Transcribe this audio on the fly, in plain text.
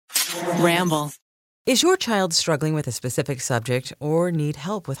Ramble. Is your child struggling with a specific subject or need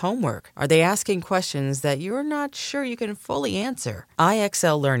help with homework? Are they asking questions that you're not sure you can fully answer?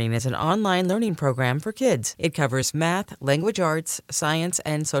 IXL Learning is an online learning program for kids. It covers math, language arts, science,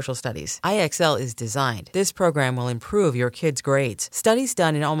 and social studies. IXL is designed. This program will improve your kids' grades. Studies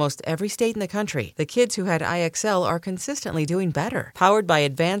done in almost every state in the country. The kids who had IXL are consistently doing better. Powered by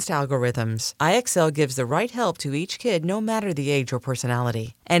advanced algorithms, IXL gives the right help to each kid no matter the age or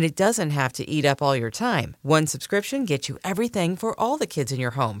personality. And it doesn't have to eat up all your time. One subscription gets you everything for all the kids in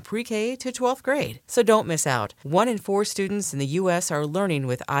your home, pre-K to 12th grade. So don't miss out. 1 in 4 students in the U.S. are learning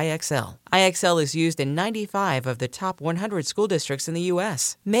with IXL. IXL is used in 95 of the top 100 school districts in the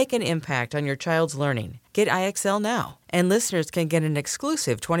U.S. Make an impact on your child's learning. Get IXL now. And listeners can get an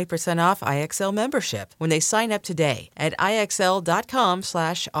exclusive 20% off IXL membership when they sign up today at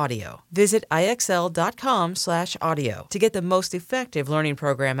IXL.com/audio. Visit IXL.com/audio to get the most effective learning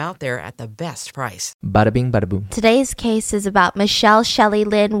program out there at the best price. Bada bing, bada boom. Today's case is about Michelle Shelley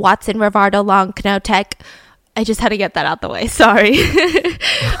Lynn Watson Rivardo Long Knotek. I just had to get that out the way. Sorry.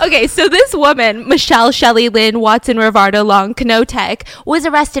 Okay, so this woman, Michelle Shelley Lynn Watson Rivardo Long Knotek, was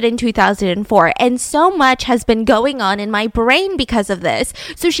arrested in 2004, and so much has been going on in my brain because of this.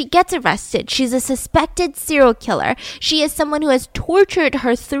 So she gets arrested. She's a suspected serial killer. She is someone who has tortured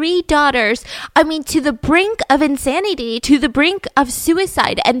her 3 daughters, to the brink of insanity, to the brink of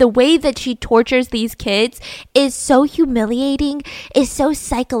suicide. And the way that she tortures these kids is so humiliating, is so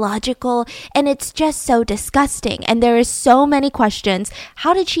psychological, and it's just so disgusting. And there is so many questions.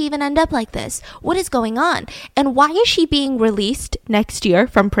 How did she even end up like this? What is going on? And why is she being released next year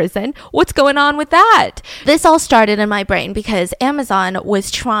from prison? What's going on with that? This all started in my brain because Amazon was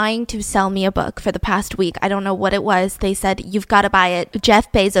trying to sell me a book for the past week. I don't know what it was. They said, you've got to buy it.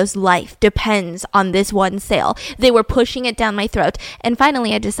 Jeff Bezos' life depends on this one sale. They were pushing it down my throat. And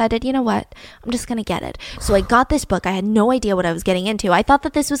finally, I decided, you know what? I'm just going to get it. So I got this book. I had no idea what I was getting into. I thought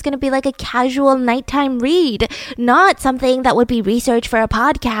that this was going to be like a casual nighttime read, not something that would be research for a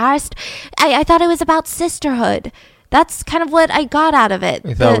podcast. I thought it was about sisterhood. That's kind of what I got out of it.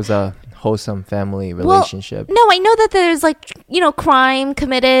 I thought it was a wholesome family relationship. Well, no, I know that there's crime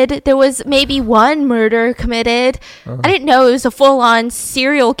committed. There was maybe one murder committed. I didn't know it was a full-on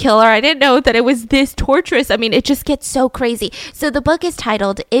serial killer. I didn't know that it was this torturous. It just gets so crazy. So the book is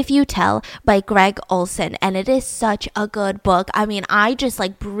titled If You Tell by Greg Olson, and it is such a good book. I just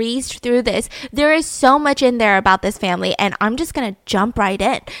breezed through this. There is so much in there about this family, and I'm just going to jump right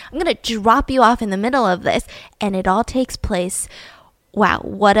in. I'm going to drop you off in the middle of this, and it all takes place. Wow,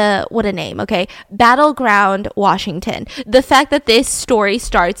 what a name, okay? Battleground, Washington. The fact that this story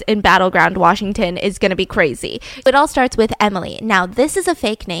starts in Battleground, Washington is going to be crazy. It all starts with Emily. Now, this is a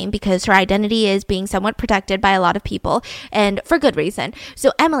fake name because her identity is being somewhat protected by a lot of people, and for good reason.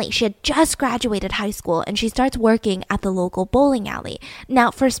 So Emily, she had just graduated high school, and she starts working at the local bowling alley.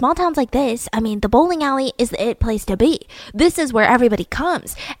 Now, for small towns like this, the bowling alley is the it place to be. This is where everybody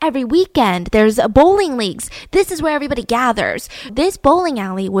comes. Every weekend, there's bowling leagues. This is where everybody gathers. This bowling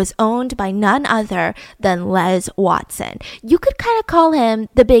alley was owned by none other than Les Watson. You could kind of call him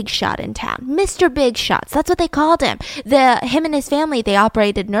the big shot in town. Mr. Big Shots. That's what they called him. Him and his family, they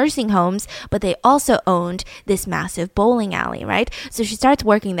operated nursing homes, but they also owned this massive bowling alley, right? So she starts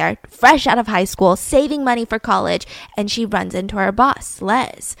working there, fresh out of high school, saving money for college, and she runs into her boss,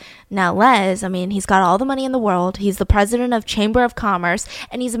 Les. Now, Les, he's got all the money in the world. He's the president of Chamber of Commerce,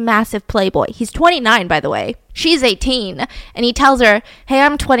 and he's a massive playboy. He's 29, by the way. She's 18, and he tells her, hey,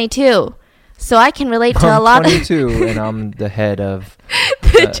 I'm 22, so I can relate to a lot of... I'm 22, and I'm the head of...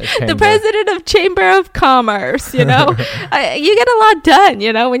 the president of Chamber of Commerce, you get a lot done,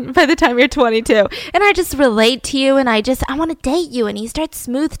 by the time you're 22. And I just relate to you, and I want to date you. And he starts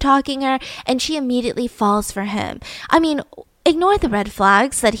smooth talking her, and she immediately falls for him. Ignore the red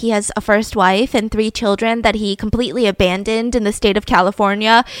flags that he has a first wife and 3 children that he completely abandoned in the state of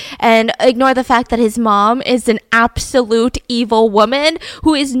California, and ignore the fact that his mom is an absolute evil woman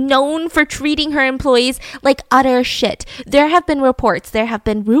who is known for treating her employees like utter shit. There have been reports, there have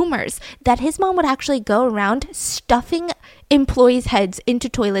been rumors that his mom would actually go around stuffing employees' heads into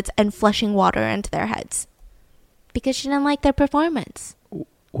toilets and flushing water into their heads because she didn't like their performance.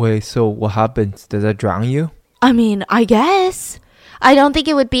 Wait, so what happens? Does that drown you? I guess. I don't think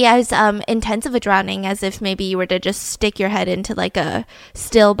it would be as intense of a drowning as if maybe you were to just stick your head into a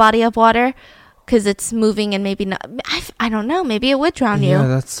still body of water because it's moving and maybe not. I don't know. Maybe it would drown you. Yeah,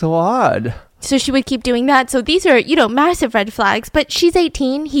 that's so odd. So she would keep doing that. So these are, you know, massive red flags. But she's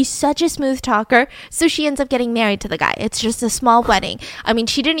 18. He's such a smooth talker. So she ends up getting married to the guy. It's just a small wedding. I mean,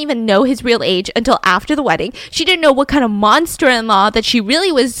 she didn't even know his real age until after the wedding. She didn't know what kind of monster-in-law that she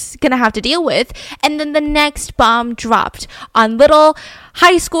really was going to have to deal with. And then the next bomb dropped on little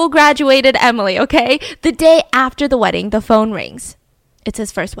high school graduated Emily, okay? The day after the wedding, the phone rings. It's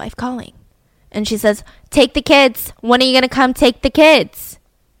his first wife calling. And she says, take the kids. When are you going to come take the kids?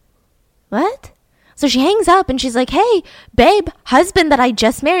 What? So she hangs up and she's like, hey, babe, husband that I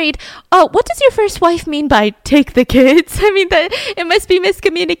just married. Oh, what does your first wife mean by take the kids? I mean, it must be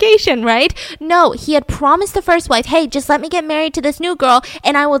miscommunication, right? No, he had promised the first wife, hey, just let me get married to this new girl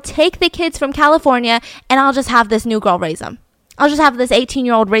and I will take the kids from California and I'll just have this new girl raise them. I'll just have this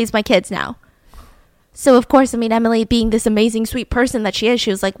 18-year-old raise my kids now. So, of course, I mean, Emily, being this amazing, sweet person that she is,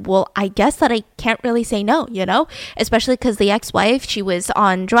 she was like, well, I guess that I can't really say no, you know? Especially because the ex-wife, she was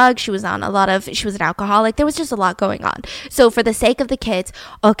on drugs. She was an alcoholic. There was just a lot going on. So for the sake of the kids,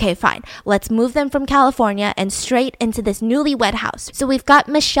 okay, fine. Let's move them from California and straight into this newlywed house. So we've got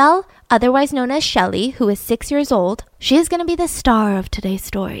Michelle, otherwise known as Shelly, who is 6 years old. She is going to be the star of today's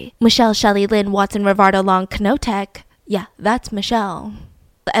story. Michelle, Shelly, Lynn, Watson, Rivardo, Long, Knotek. Yeah, that's Michelle.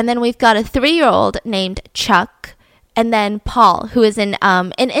 And then we've got a 3-year-old named Chuck. And then Paul, who is an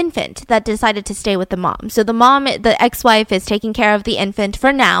infant that decided to stay with the mom. So the ex-wife is taking care of the infant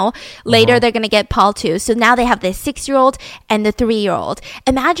for now. Later, they're going to get Paul too. So now they have the 6-year-old and the 3-year-old.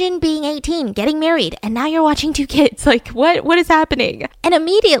 Imagine being 18, getting married, and now you're watching 2 kids. Like, what is happening? And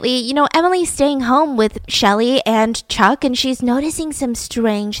immediately, you know, Emily's staying home with Shelly and Chuck, and she's noticing some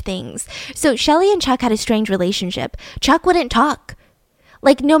strange things. So Shelly and Chuck had a strange relationship. Chuck wouldn't talk.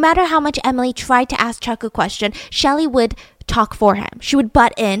 Like, no matter how much Emily tried to ask Chuck a question, Shelly would talk for him. She would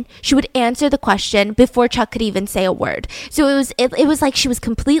butt in. She would answer the question before Chuck could even say a word. So it was like she was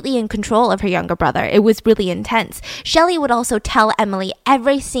completely in control of her younger brother. It was really intense. Shelly would also tell Emily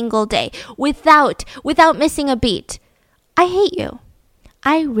every single day, without missing a beat, I hate you.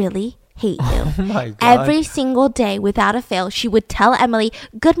 I really hate you. Oh my God. Every single day, without a fail, she would tell Emily,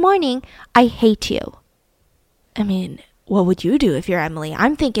 good morning, I hate you. I mean, what would you do if you're Emily?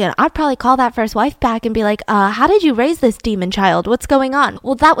 I'm thinking I'd probably call that first wife back and be like, how did you raise this demon child? What's going on?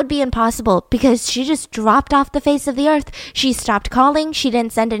 Well, that would be impossible because she just dropped off the face of the earth. She stopped calling. She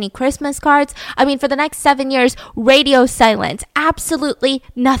didn't send any Christmas cards. I mean, for the next 7 years, radio silence. Absolutely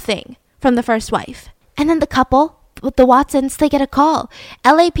nothing from the first wife. And then the couple, with the Watsons, they get a call.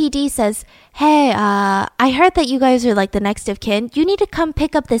 LAPD says, hey, I heard that you guys are like the next of kin. You need to come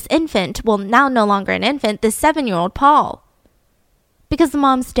pick up this infant. Well, now no longer an infant, this 7-year-old Paul. Because the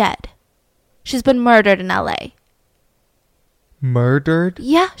mom's dead. She's been murdered in LA. Murdered?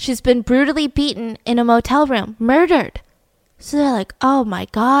 Yeah, she's been brutally beaten in a motel room. Murdered. So they're like, oh my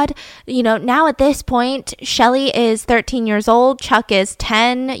God. You know, now at this point, Shelly is 13 years old. Chuck is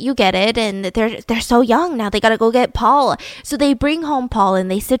 10. You get it. And they're so young now. They got to go get Paul. So they bring home Paul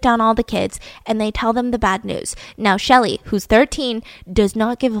and they sit down all the kids and they tell them the bad news. Now, Shelly, who's 13, does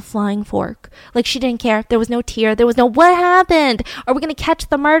not give a flying fork. Like, she didn't care. There was no tear. There was no, what happened? Are we going to catch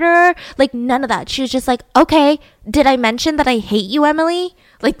the murderer? Like, none of that. She was just like, okay, did I mention that I hate you, Emily?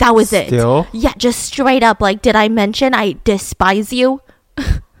 Like, that was it. Still? Yeah, just straight up. Like, did I mention I despise you?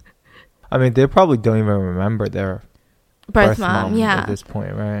 I mean, they probably don't even remember their Birth mom, yeah. At this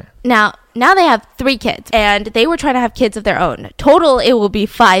point, right? Now they have 3 kids, and they were trying to have kids of their own. Total, it will be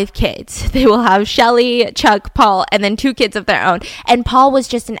 5 kids. They will have Shelly, Chuck, Paul, and then 2 kids of their own. And Paul was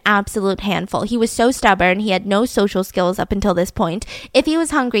just an absolute handful. He was so stubborn. He had no social skills up until this point. If he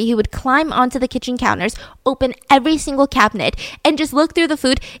was hungry, he would climb onto the kitchen counters, open every single cabinet, and just look through the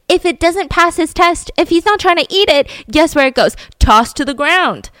food. If it doesn't pass his test, if he's not trying to eat it, guess where it goes? Tossed to the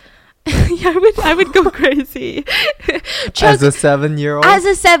ground. Yeah, I would go crazy. As a 7-year-old? As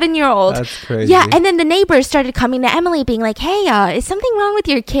a 7-year-old. That's crazy. Yeah, and then the neighbors started coming to Emily being like, hey, is something wrong with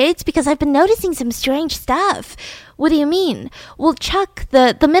your kids? Because I've been noticing some strange stuff. What do you mean? Well, Chuck,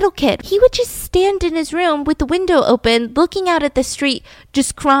 the middle kid, he would just stand in his room with the window open, looking out at the street,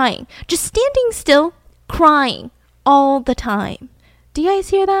 just crying. Just standing still, crying all the time. Do you guys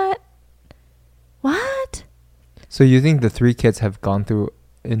hear that? What? So you think the 3 kids have gone through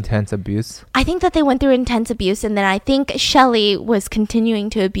intense abuse? I think that they went through intense abuse, and then I think Shelly was continuing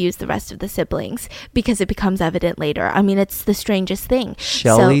to abuse the rest of the siblings because it becomes evident later. I mean, it's the strangest thing.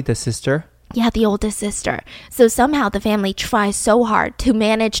 Shelly, the sister? Yeah, the oldest sister. So somehow the family tries so hard to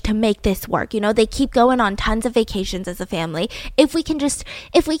manage to make this work. You know, they keep going on tons of vacations as a family. If we can just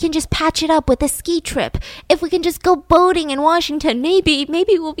patch it up with a ski trip, if we can just go boating in Washington, maybe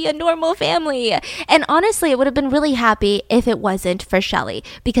we'll be a normal family. And honestly, it would have been really happy if it wasn't for Shelly,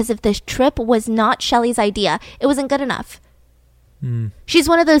 because if this trip was not Shelly's idea, it wasn't good enough. She's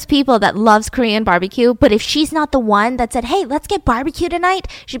one of those people that loves Korean barbecue, but if she's not the one that said, hey, let's get barbecue tonight,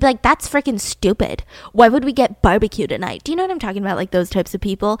 she'd be like, that's freaking stupid. Why would we get barbecue tonight? Do you know what I'm talking about? Like those types of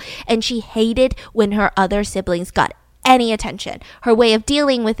people. And she hated when her other siblings got any attention. Her way of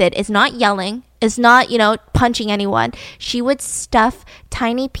dealing with it is not yelling, is not, punching anyone. She would stuff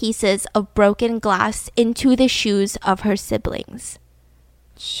tiny pieces of broken glass into the shoes of her siblings.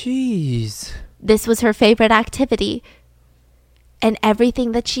 Jeez. This was her favorite activity. And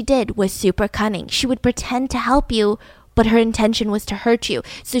everything that she did was super cunning. She would pretend to help you, but her intention was to hurt you.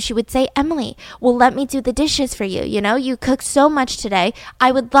 So she would say, Emily, well, let me do the dishes for you. You cooked so much today.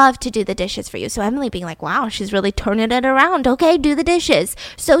 I would love to do the dishes for you. So Emily being like, wow, she's really turning it around. Okay, do the dishes.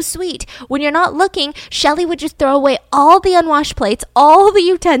 So sweet. When you're not looking, Shelly would just throw away all the unwashed plates, all the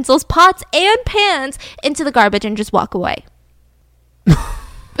utensils, pots, and pans into the garbage and just walk away.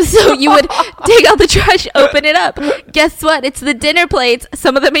 So you would take out the trash, open it up. Guess what? It's the dinner plates.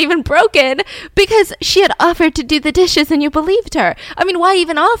 Some of them even broken because she had offered to do the dishes and you believed her. I mean, why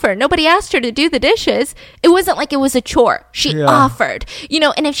even offer? Nobody asked her to do the dishes. It wasn't like it was a chore. She offered,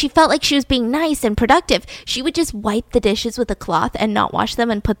 and if she felt like she was being nice and productive, she would just wipe the dishes with a cloth and not wash them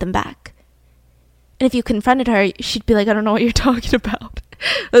and put them back. And if you confronted her, she'd be like, I don't know what you're talking about.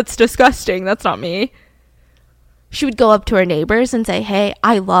 That's disgusting. That's not me. She would go up to her neighbors and say, hey,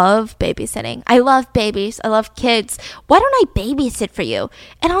 I love babysitting. I love babies. I love kids. Why don't I babysit for you?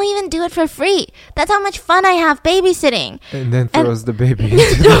 And I'll even do it for free. That's how much fun I have babysitting. And then throws the baby into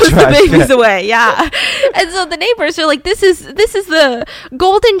the throws trash the babies can. away, yeah. And so the neighbors are like, this is the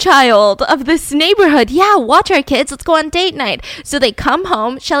golden child of this neighborhood. Yeah, watch our kids. Let's go on date night. So they come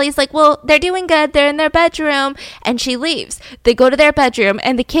home. Shelly's like, well, they're doing good. They're in their bedroom. And she leaves. They go to their bedroom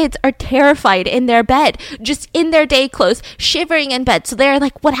and the kids are terrified in their bed, just in their day clothes, shivering in bed. So they're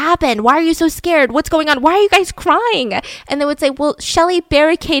like, what happened? Why are you so scared? What's going on? Why are you guys crying? And they would say, well, Shelly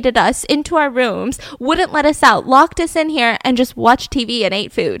barricaded us into our rooms, wouldn't let us out, locked us in here, and just watched TV and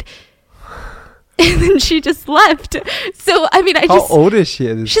ate food. And then she just left. So, I mean, How old is she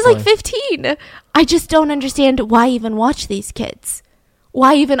at this She's point? like 15. I just don't understand why even watch these kids.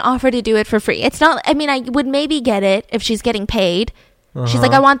 Why even offer to do it for free? It's not, I mean, I would maybe get it if she's getting paid. She's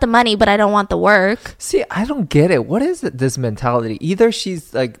like, I want the money, but I don't want the work. See, I don't get it. What is this mentality? Either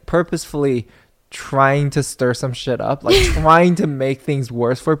she's like purposefully trying to stir some shit up, like trying to make things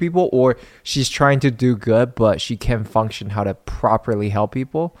worse for people, or she's trying to do good, but she can't function how to properly help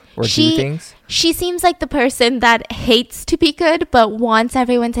people or do things. She seems like the person that hates to be good, but wants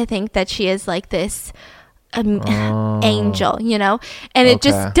everyone to think that she is like this angel, and it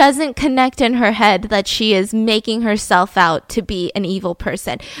just doesn't connect in her head that she is making herself out to be an evil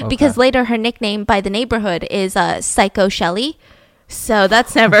person, because later her nickname by the neighborhood is Psycho Shelly. So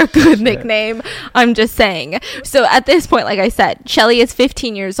that's never a good nickname. I'm just saying. So at this point, like I said, Shelly is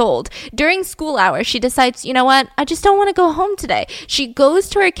 15 years old. During school hours, she decides, you know what? I just don't want to go home today. She goes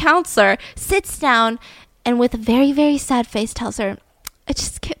to her counselor, sits down, and with a very, very sad face tells her, I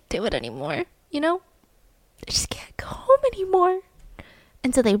just can't do it anymore. I just can't go home anymore.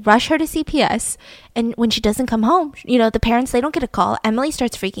 And so they rush her to CPS. And when she doesn't come home, the parents, they don't get a call. Emily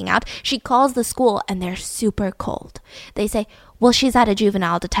starts freaking out. She calls the school and they're super cold. They say, well, she's at a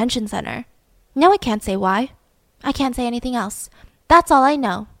juvenile detention center. No, I can't say why. I can't say anything else. That's all I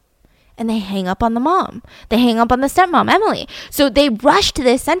know. And they hang up on the mom. They hang up on the stepmom, Emily. So they rush to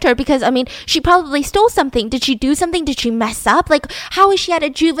this center because, she probably stole something. Did she do something? Did she mess up? Like, how is she at a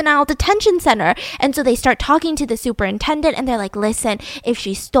juvenile detention center? And so they start talking to the superintendent and they're like, listen, if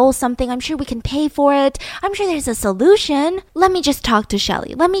she stole something, I'm sure we can pay for it. I'm sure there's a solution. Let me just talk to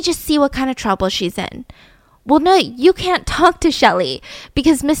Shelly. Let me just see what kind of trouble she's in. Well, no, you can't talk to Shelly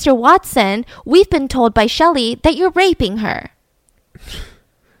because Mr. Watson, we've been told by Shelly that you're raping her.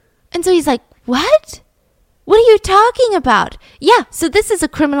 And so he's like, what? What are you talking about? Yeah, so this is a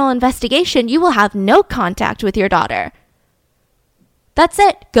criminal investigation. You will have no contact with your daughter. That's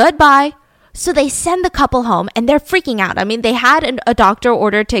it. Goodbye. So they send the couple home and they're freaking out. They had a doctor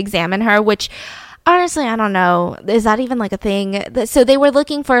ordered to examine her, which Honestly, I don't know. Is that even like a thing? So they were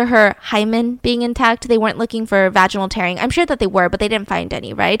looking for her hymen being intact. They weren't looking for vaginal tearing. I'm sure that they were, but they didn't find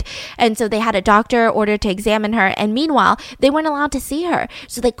any, right? And so they had a doctor ordered to examine her. And meanwhile, they weren't allowed to see her.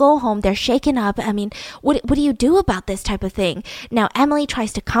 So they go home. They're shaken up. I mean, what do you do about this type of thing? Now, Emily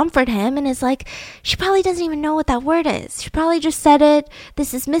tries to comfort him and is like, she probably doesn't even know what that word is. She probably just said it.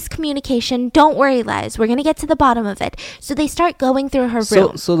 This is miscommunication. Don't worry, Liz. We're going to get to the bottom of it. So they start going through her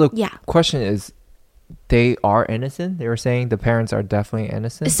room. So the question is, they are innocent? They were saying the parents are definitely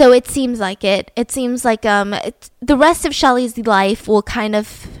innocent? So it seems like it. It seems like the rest of Shelley's life will kind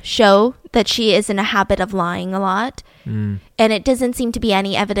of show that she is in a habit of lying a lot. And it doesn't seem to be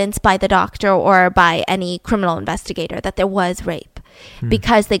any evidence by the doctor or by any criminal investigator that there was rape.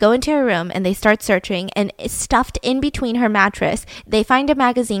 Because they go into her room and they start searching, and stuffed in between her mattress, they find a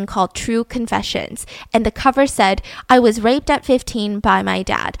magazine called True Confessions. And the cover said, I was raped at 15 by my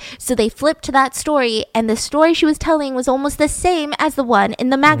dad. So they flipped to that story, and the story she was telling was almost the same as the one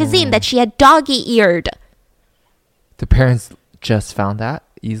in the magazine that she had doggy-eared. The parents just found that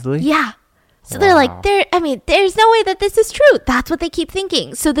easily? Yeah. So they're like, there's no way that this is true. That's what they keep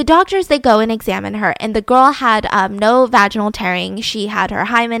thinking. So the doctors, they go and examine her, and the girl had no vaginal tearing. She had her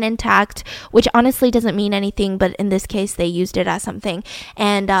hymen intact, which honestly doesn't mean anything, but in this case, they used it as something.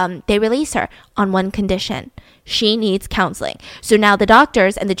 And they release her on one condition. She needs counseling. So now the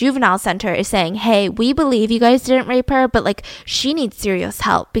doctors and the juvenile center is saying, hey, we believe you guys didn't rape her, but like she needs serious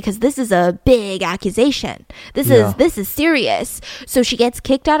help because this is a big accusation. This is serious. So she gets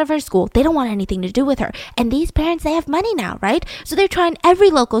kicked out of her school. They don't want anything to do with her. And these parents, they have money now, right? So they're trying every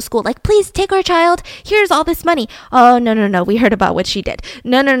local school, like, please take our child. Here's all this money. Oh, no. We heard about what she did.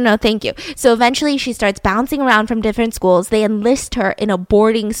 No, thank you. So eventually she starts bouncing around from different schools. They enlist her in a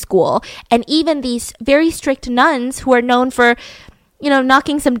boarding school. And even these very strict nuns who are known for,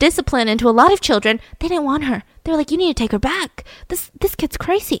 knocking some discipline into a lot of children, they didn't want her. They were like, you need to take her back. This kid's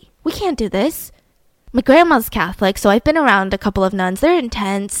crazy. We can't do this. My grandma's Catholic, so I've been around a couple of nuns. They're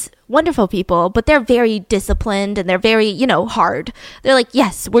intense, wonderful people, but they're very disciplined and they're very, hard. They're like,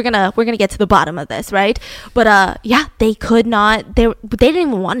 yes, we're gonna get to the bottom of this, right? But they could not. They didn't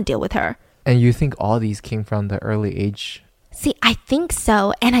even want to deal with her. And you think all these came from the early age? See, I think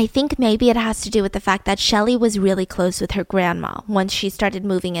so. And I think maybe it has to do with the fact that Shelley was really close with her grandma once she started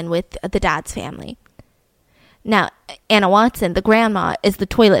moving in with the dad's family. Now, Anna Watson, the grandma, is the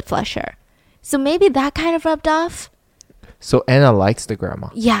toilet flusher. So maybe that kind of rubbed off. So Anna likes the grandma?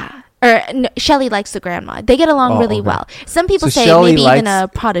 Yeah. Or no, Shelley likes the grandma. They get along really well. Some people say Shelley maybe even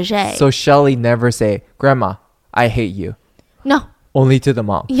a protege. So Shelley never say, Grandma, I hate you. No. Only to the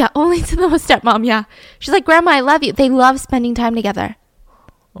mom. Yeah, only to the stepmom, yeah. She's like, Grandma, I love you. They love spending time together.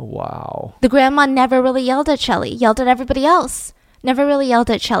 Wow. The grandma never really yelled at Shelley. Yelled at everybody else. Never really yelled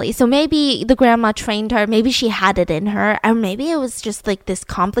at Shelley. So maybe the grandma trained her. Maybe she had it in her. Or maybe it was just like this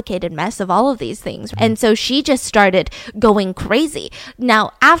complicated mess of all of these things. And so she just started going crazy.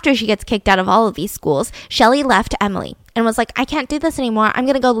 Now, after she gets kicked out of all of these schools, Shelley left Emily and was like, I can't do this anymore. I'm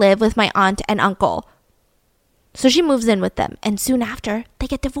going to go live with my aunt and uncle. So she moves in with them, and soon after, they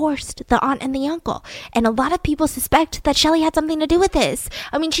get divorced, the aunt and the uncle. And a lot of people suspect that Shelley had something to do with this.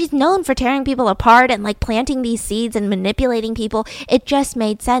 I mean, she's known for tearing people apart and like planting these seeds and manipulating people. It just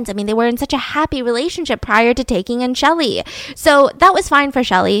made sense. I mean, they were in such a happy relationship prior to taking in Shelley. So that was fine for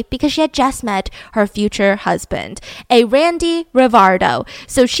Shelley because she had just met her future husband, a Randy Rivardo.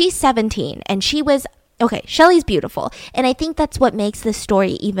 So she's 17, and she was... Okay, Shelley's beautiful, and I think that's what makes this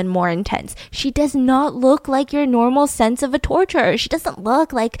story even more intense. She does not look like your normal sense of a torturer. She doesn't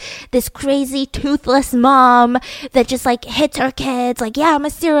look like this crazy, toothless mom that just, like, hits her kids. Like, yeah, I'm a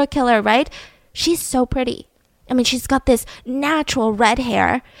serial killer, right? She's so pretty. I mean, she's got this natural red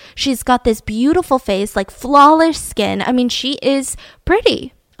hair. She's got this beautiful face, like, flawless skin. I mean, she is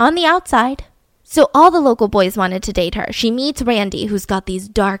pretty on the outside. So all the local boys wanted to date her. She meets Randy, who's got these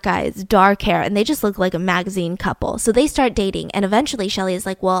dark eyes, dark hair, and they just look like a magazine couple. So they start dating, and eventually Shelley is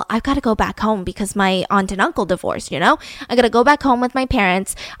like, well, I've got to go back home because my aunt and uncle divorced, I got to go back home with my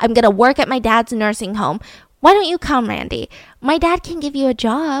parents. I'm going to work at my dad's nursing home. Why don't you come, Randy? My dad can give you a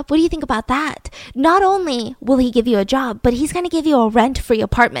job. What do you think about that? Not only will he give you a job, but he's going to give you a rent-free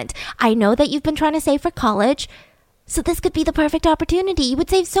apartment. I know that you've been trying to save for college. So this could be the perfect opportunity. You would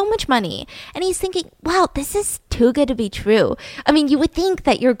save so much money. And he's thinking, wow, this is too good to be true. I mean, you would think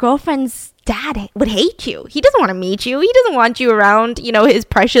that your girlfriend's dad would hate you. He doesn't want to meet you. He doesn't want you around, his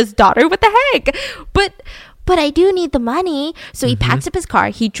precious daughter. What the heck? But but I do need the money. So he packs up his car,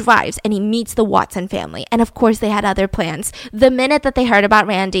 he drives, and he meets the Watson family. And of course, they had other plans. The minute that they heard about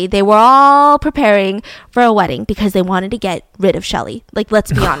Randy, they were all preparing for a wedding because they wanted to get rid of Shelly. Like,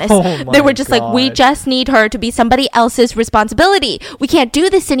 let's be honest. They were just like, we just need her to be somebody else's responsibility. We can't do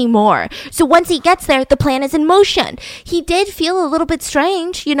this anymore. So once he gets there, the plan is in motion. He did feel a little bit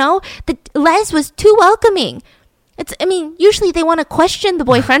strange, you know? Les was too welcoming. Usually they want to question the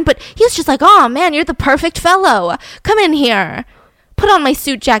boyfriend, but he was just like, oh man, you're the perfect fellow. Come in here. Put on my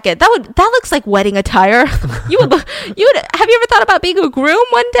suit jacket. That looks like wedding attire. Have you ever thought about being a groom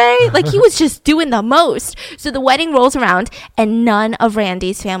one day? Like, he was just doing the most. So the wedding rolls around and none of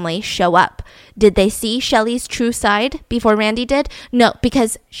Randy's family show up. Did they see Shelly's true side before Randy did? No,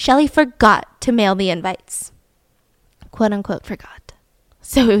 because Shelly forgot to mail the invites. Quote unquote forgot.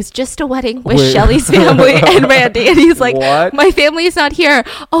 So it was just a wedding with Shelly's family and Randy. And he's like, what? My family is not here.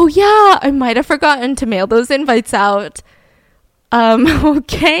 Oh yeah, I might have forgotten to mail those invites out.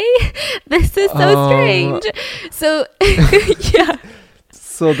 Okay. This is so strange. So, yeah.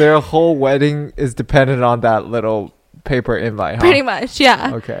 So their whole wedding is dependent on that little paper invite, huh? Pretty much,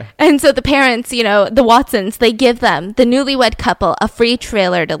 yeah. Okay. And so the parents, you know, the Watsons, they give them, the newlywed couple, a free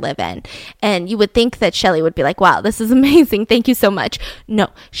trailer to live in. And you would think that Shelly would be like, wow, this is amazing. Thank you so much. No,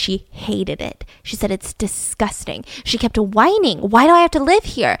 she hated it. She said it's disgusting. She kept whining. Why do I have to live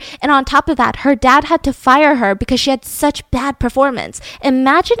here? And on top of that, her dad had to fire her because she had such bad performance.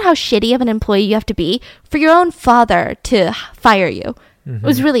 Imagine how shitty of an employee you have to be for your own father to fire you. It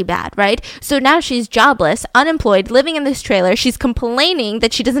was really bad, right? So now she's jobless, unemployed, living in this trailer. She's complaining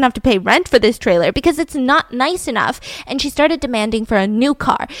that she doesn't have to pay rent for this trailer because it's not nice enough. And she started demanding for a new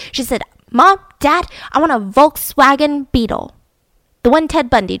car. She said, Mom, Dad, I want a Volkswagen Beetle. The one Ted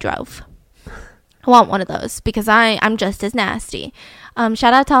Bundy drove. I want one of those because I'm just as nasty.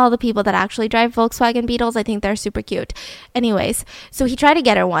 Shout out to all the people that actually drive Volkswagen Beetles. I think they're super cute. Anyways, so he tried to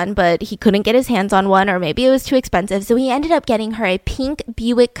get her one, but he couldn't get his hands on one, or maybe it was too expensive. So he ended up getting her a pink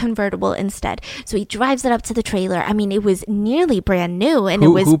Buick convertible instead. So he drives it up to the trailer. I mean, it was nearly brand new and it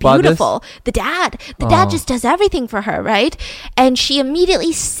was beautiful. The dad just does everything for her, right? And she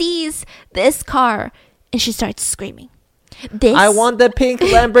immediately sees this car and she starts screaming. I want the pink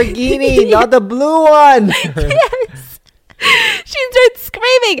Lamborghini, not the blue one. Yes. She starts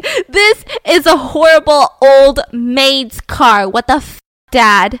screaming, this is a horrible old maid's car. What the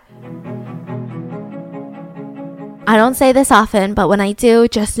Dad? I don't say this often, but when I do,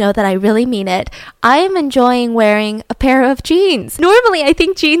 just know that I really mean it. I am enjoying wearing a pair of jeans. Normally, I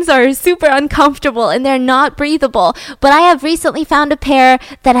think jeans are super uncomfortable and they're not breathable, but I have recently found a pair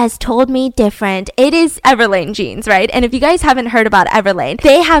that has told me different. It is Everlane jeans, right? And if you guys haven't heard about Everlane,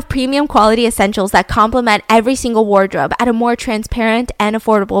 they have premium quality essentials that complement every single wardrobe at a more transparent and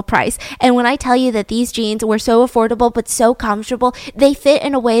affordable price. And when I tell you that these jeans were so affordable but so comfortable, they fit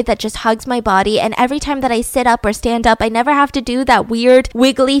in a way that just hugs my body, and every time that I sit up or stand up, I never have to do that weird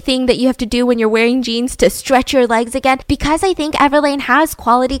wiggly thing that you have to do when you're wearing jeans to stretch your legs again, because I think Everlane has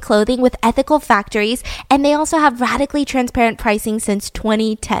quality clothing with ethical factories, and they also have radically transparent pricing since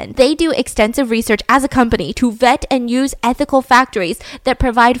 2010. They do extensive research as a company to vet and use ethical factories that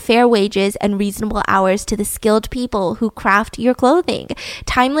provide fair wages and reasonable hours to the skilled people who craft your clothing.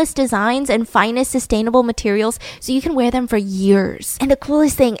 Timeless designs and finest sustainable materials so you can wear them for years. And the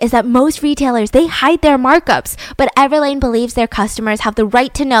coolest thing is that most retailers, they hide their markups, but Everlane believes their customers have the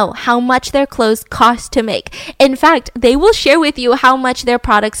right to know how much their clothes cost to make. In fact, they will share with you how much their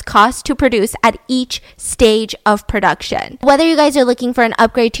products cost to produce at each stage of production. Whether you guys are looking for an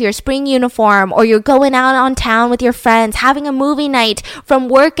upgrade to your spring uniform, or you're going out on town with your friends, having a movie night, from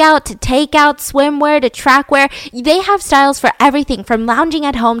workout to takeout, swimwear to trackwear, they have styles for everything from lounging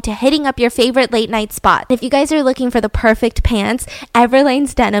at home to hitting up your favorite late night spot. If you guys are looking for the perfect pants,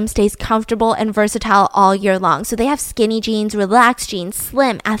 Everlane's denim stays comfortable and versatile all year long. So they have skinny jeans, relaxed jeans,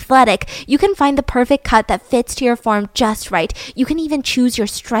 slim, athletic. You can find the perfect cut that fits to your form just right. You can even choose your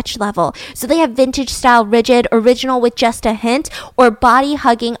stretch level. So they have vintage style rigid, original with just a hint, or body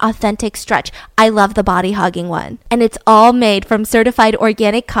hugging authentic stretch. I love the body hugging one. And it's all made from certified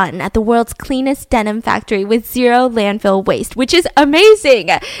organic cotton at the world's cleanest denim factory with zero landfill waste, which is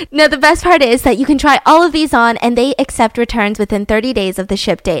amazing. Now the best part is that you can try all of these on and they accept returns within 30 days of the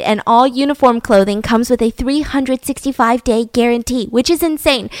ship date. And all uniform clothing comes with a 365-day guarantee, which is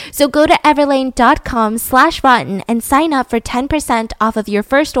insane. So go to everlane.com/rotten and sign up for 10% off of your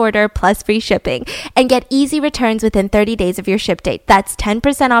first order plus free shipping, and get easy returns within 30 days of your ship date. That's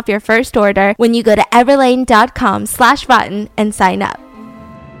 10% off your first order when you go to everlane.com/rotten and sign up.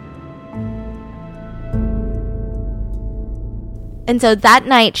 And so that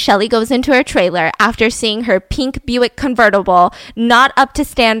night, Shelly goes into her trailer after seeing her pink Buick convertible, not up to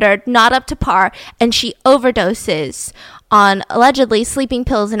standard, not up to par, and she overdoses on allegedly sleeping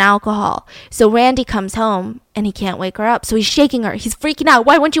pills and alcohol. So Randy comes home and he can't wake her up. So he's shaking her. He's freaking out.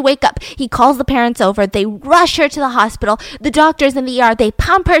 Why won't you wake up? He calls the parents over. They rush her to the hospital. The doctor's in the ER. They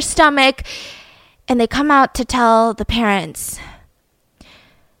pump her stomach and they come out to tell the parents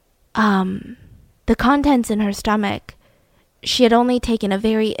the contents in her stomach. She had only taken a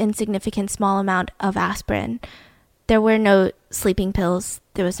very insignificant small amount of aspirin. There were no sleeping pills.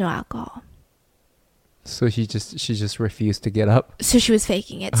 There was no alcohol. So she just refused to get up. So she was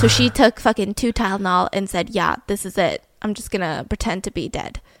faking it. So she took fucking 2 Tylenol and said, yeah, this is it. I'm just going to pretend to be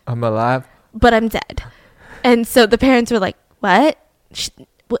dead. I'm alive. But I'm dead. And so the parents were like, what?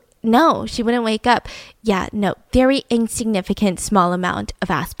 No, she wouldn't wake up. Yeah, no. Very insignificant small amount of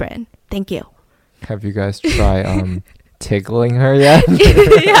aspirin. Thank you. Have you guys tried tickling her yet?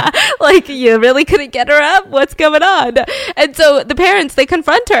 Yeah, like you really couldn't get her up? What's going on? And so the parents, they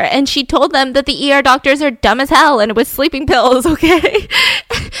confront her and she told them that the ER doctors are dumb as hell and it was sleeping pills, okay?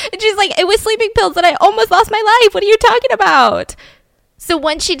 And she's like, it was sleeping pills and I almost lost my life. What are you talking about? So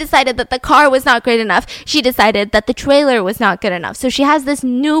once she decided that the car was not great enough, she decided that the trailer was not good enough. So she has this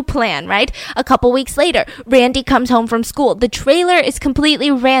new plan, right? A couple weeks later, Randy comes home from school. The trailer is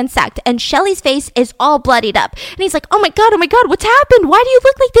completely ransacked and Shelly's face is all bloodied up. And he's like, oh my God, what's happened? Why do you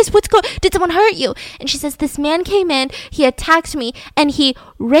look like this? Did someone hurt you? And she says, this man came in, he attacked me and he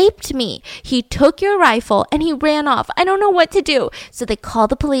raped me. He took your rifle and he ran off. I don't know what to do. So they call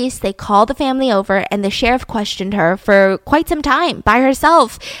the police, they call the family over and the sheriff questioned her for quite some time by herself.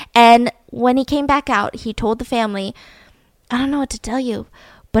 And when he came back out, he told the family, I don't know what to tell you,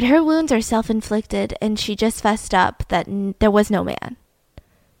 but her wounds are self-inflicted and she just fessed up that there was no man.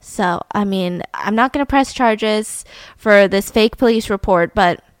 So, I mean, I'm not going to press charges for this fake police report,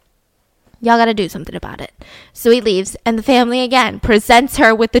 but y'all got to do something about it. So he leaves and the family again presents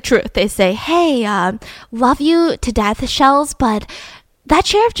her with the truth. They say, hey, love you to death, Shells, but that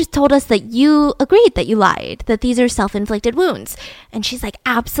sheriff just told us that you agreed that you lied, that these are self-inflicted wounds. And she's like,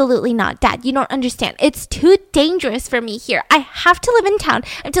 absolutely not, Dad. You don't understand. It's too dangerous for me here. I have to live in town.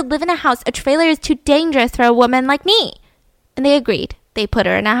 I have to live in a house. A trailer is too dangerous for a woman like me. And they agreed. They put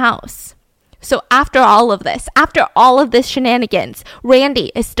her in a house. So after all of this shenanigans,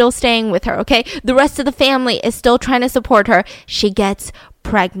 Randy is still staying with her, okay? The rest of the family is still trying to support her. She gets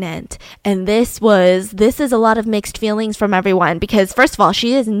pregnant. And this is a lot of mixed feelings from everyone because first of all,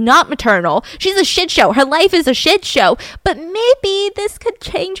 she is not maternal. She's a shit show. Her life is a shit show. But maybe this could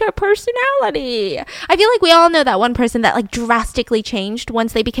change her personality. I feel like we all know that one person that like drastically changed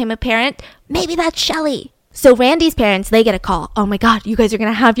once they became a parent. Maybe that's Shelly. So Randy's parents, they get a call. Oh my God, you guys are going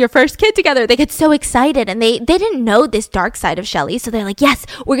to have your first kid together. They get so excited and they didn't know this dark side of Shelly. So they're like, yes,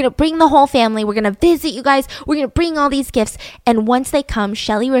 we're going to bring the whole family. We're going to visit you guys. We're going to bring all these gifts. And once they come,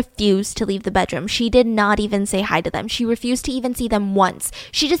 Shelly refused to leave the bedroom. She did not even say hi to them. She refused to even see them once.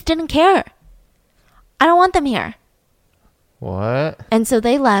 She just didn't care. I don't want them here. What? And so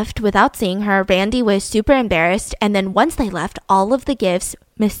they left without seeing her. Randy was super embarrassed. And then once they left, all of the gifts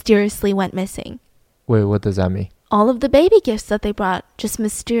mysteriously went missing. Wait, what does that mean? All of the baby gifts that they brought just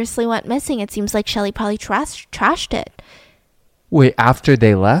mysteriously went missing. It seems like Shelly probably trashed it. Wait, after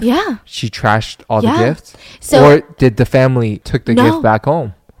they left? Yeah. She trashed all the gifts? So, or did the family took the gift back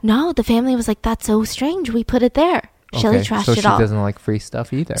home? No, the family was like, that's so strange. We put it there. Shelly trashed it all. So she doesn't like free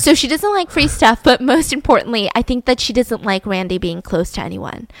stuff either. So she doesn't like free stuff, but most importantly, I think that she doesn't like Randy being close to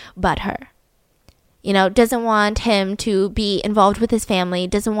anyone but her. You know, doesn't want him to be involved with his family,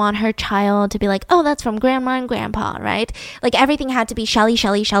 doesn't want her child to be like, oh, that's from grandma and grandpa, right? Like everything had to be Shelly.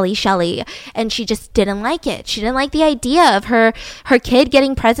 And she just didn't like it. She didn't like the idea of her kid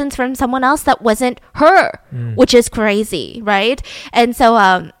getting presents from someone else that wasn't her, which is crazy, right? And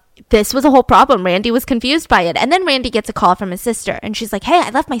so, this was a whole problem. Randy was confused by it. And then Randy gets a call from his sister and she's like, hey, I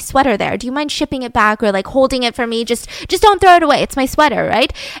left my sweater there. Do you mind shipping it back or like holding it for me? Just don't throw it away. It's my sweater,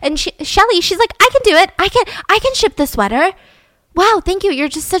 right? And Shelly, she's like, I can do it. I can ship the sweater. Wow, thank you. You're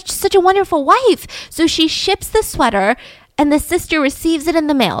just such a wonderful wife. So she ships the sweater and the sister receives it in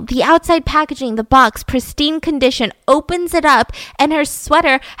the mail. The outside packaging, the box, pristine condition, opens it up and her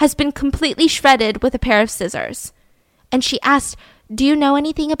sweater has been completely shredded with a pair of scissors. And she asked, do you know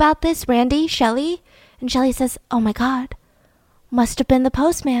anything about this, Randy, Shelly? And Shelly says, oh my God, must have been the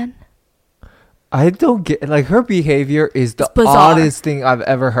postman. I don't get, like, her behavior is the oddest thing I've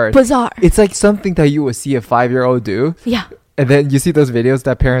ever heard. Bizarre. It's like something that you would see a 5-year-old do. Yeah. And then you see those videos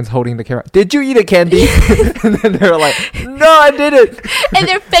that parents holding the camera. Did you eat a candy? And then they're like, no, I didn't. And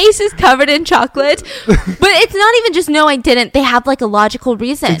their face is covered in chocolate. But it's not even just, no, I didn't. They have like a logical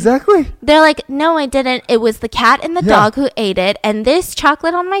reason. Exactly. They're like, no, I didn't. It was the cat and the dog who ate it. And this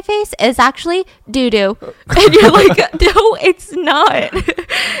chocolate on my face is actually doo-doo. And you're like, no, it's not.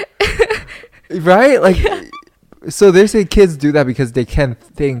 Right? Like, so they say kids do that because they can't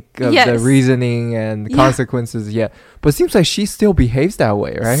think of the reasoning and consequences yet. But it seems like she still behaves that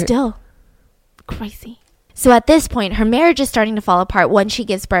way, right? Still. Crazy. So at this point, her marriage is starting to fall apart when she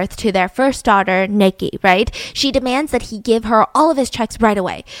gives birth to their first daughter, Nikki, right? She demands that he give her all of his checks right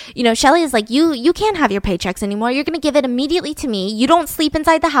away. You know, Shelly is like, you can't have your paychecks anymore. You're going to give it immediately to me. You don't sleep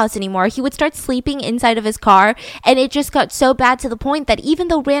inside the house anymore. He would start sleeping inside of his car. And it just got so bad to the point that even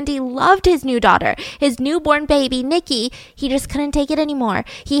though Randy loved his new daughter, his newborn baby, Nikki, he just couldn't take it anymore.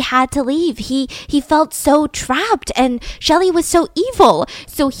 He had to leave. He felt so trapped, and Shelly was so evil.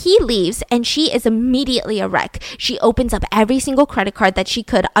 So he leaves, and she is immediately a wreck. She opens up every single credit card that she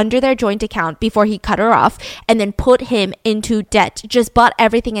could under their joint account before he cut her off, and then put him into debt. Just bought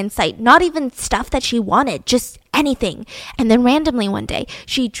everything in sight, not even stuff that she wanted, just anything. And then randomly one day,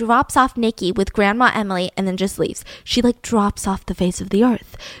 she drops off Nikki with Grandma Emily and then just leaves. She like drops off the face of the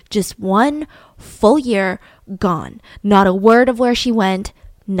earth. Just 1 full year gone. Not a word of where she went,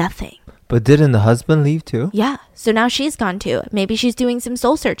 nothing. But didn't the husband leave too? Yeah. So now she's gone too. Maybe she's doing some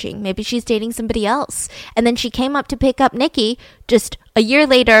soul searching. Maybe she's dating somebody else. And then she came up to pick up Nikki just a year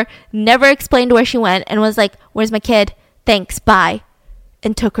later, never explained where she went, and was like, where's my kid? Thanks, bye.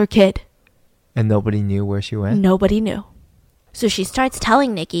 And took her kid. And nobody knew where she went? Nobody knew. So she starts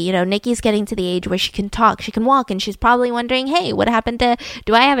telling Nikki, you know, Nikki's getting to the age where she can talk, she can walk, and she's probably wondering, hey, what happened to,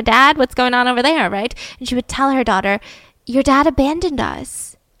 do I have a dad? What's going on over there, right? And she would tell her daughter, your dad abandoned us.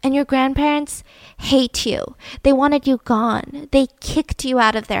 And your grandparents hate you. They wanted you gone. They kicked you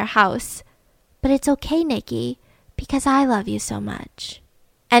out of their house. But it's okay, Nikki, because I love you so much.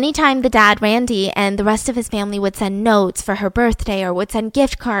 Anytime the dad, Randy, and the rest of his family would send notes for her birthday or would send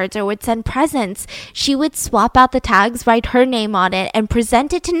gift cards or would send presents, she would swap out the tags, write her name on it, and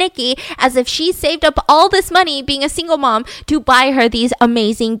present it to Nikki as if she saved up all this money being a single mom to buy her these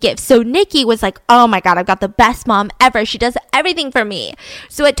amazing gifts. So Nikki was like, oh my God, I've got the best mom ever. She does everything for me.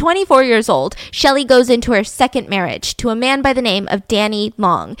 So at 24 years old, Shelly goes into her second marriage to a man by the name of Danny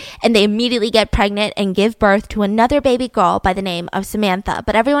Long, and they immediately get pregnant and give birth to another baby girl by the name of Samantha.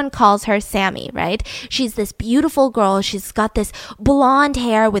 But everyone calls her Sammy, right? She's this beautiful girl. She's got this blonde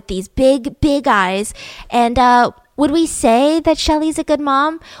hair with these big eyes. And would we say that Shelly's a good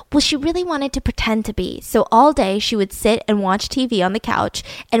mom? Well, she really wanted to pretend to be. So all day she would sit and watch TV on the couch.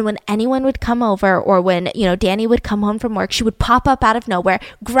 And when anyone would come over, or when, you know, Danny would come home from work, she would pop up out of nowhere,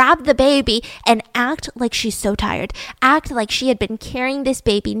 grab the baby, and act like she's so tired. Act like she had been carrying this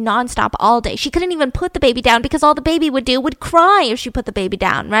baby nonstop all day. She couldn't even put the baby down because all the baby would do would cry if she put the baby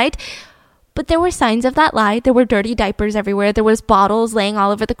down, right? But there were signs of that lie. There were dirty diapers everywhere. There was bottles laying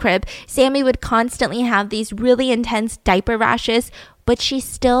all over the crib. Sammy would constantly have these really intense diaper rashes, but she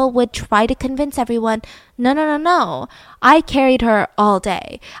still would try to convince everyone, no. I carried her all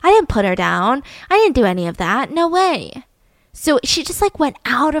day. I didn't put her down. I didn't do any of that. No way. So she just like went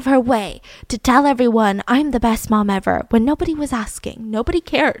out of her way to tell everyone, I'm the best mom ever, when nobody was asking. Nobody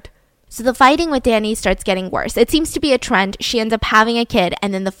cared. So the fighting with Danny starts getting worse. It seems to be a trend. She ends up having a kid,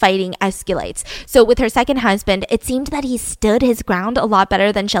 and then the fighting escalates. So with her second husband, it seemed that he stood his ground a lot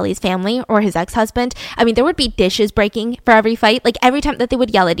better than Shelly's family or his ex-husband. I mean, there would be dishes breaking for every fight. Like every time that they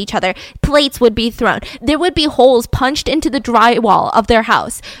would yell at each other, plates would be thrown. There would be holes punched into the drywall of their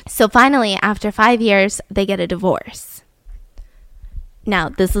house. So finally, after 5 years, they get a divorce. Now,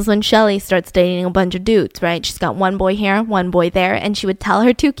 this is when Shelly starts dating a bunch of dudes, right? She's got one boy here, one boy there, and she would tell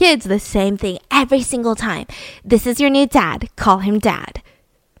her 2 kids the same thing every single time. This is your new dad. Call him dad.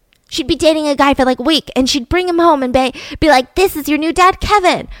 She'd be dating a guy for like a week, and she'd bring him home and be like, this is your new dad,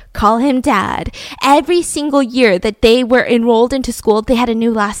 Kevin. Call him dad. Every single year that they were enrolled into school, they had a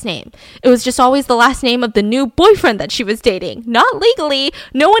new last name. It was just always the last name of the new boyfriend that she was dating. Not legally.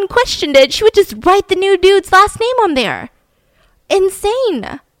 No one questioned it. She would just write the new dude's last name on there.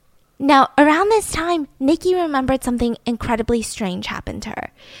 Insane. Now, around this time, Nikki remembered something incredibly strange happened to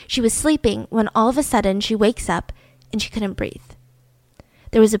her. She was sleeping when all of a sudden she wakes up and she couldn't breathe.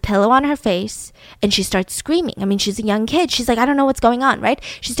 There was a pillow on her face, and she starts screaming. I mean, she's a young kid. She's like, I don't know what's going on, right?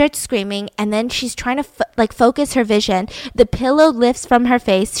 She starts screaming, and then she's trying to focus her vision. The pillow lifts from her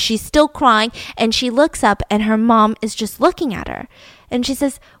face. She's still crying, and she looks up, and her mom is just looking at her. And she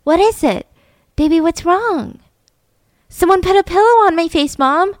says, what is it? Baby, what's wrong? Someone put a pillow on my face,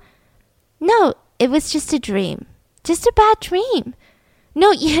 Mom. No, it was just a dream. Just a bad dream.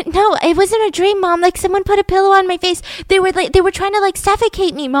 No, it wasn't a dream, Mom. Like, someone put a pillow on my face. They were trying to, like,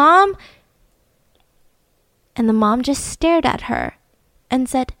 suffocate me, Mom. And the mom just stared at her and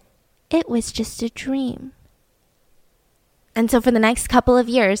said, it was just a dream. And so for the next couple of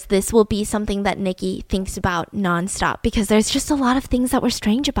years, this will be something that Nikki thinks about nonstop, because there's just a lot of things that were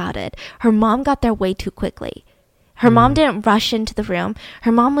strange about it. Her mom got there way too quickly. Her mom didn't rush into the room.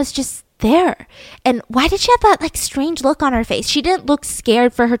 Her mom was just there. And why did she have that, like, strange look on her face? She didn't look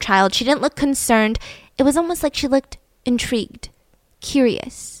scared for her child. She didn't look concerned. It was almost like she looked intrigued,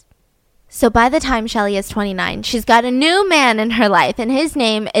 curious. So by the time Shelly is 29, she's got a new man in her life, and his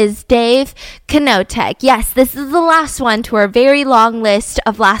name is Dave Knotek. Yes, this is the last one to her very long list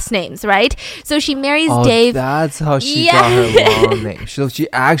of last names, right? So she marries Dave. That's how she got her long name. So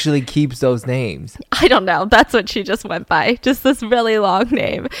she actually keeps those names. I don't know. That's what she just went by. Just this really long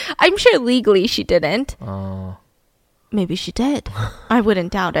name. I'm sure legally she didn't. Oh. Maybe she did. I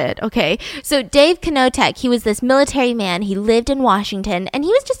wouldn't doubt it. Okay. So Dave Knotek, he was this military man. He lived in Washington, and he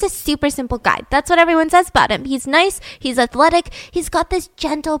was just a super simple guy. That's what everyone says about him. He's nice. He's athletic. He's got this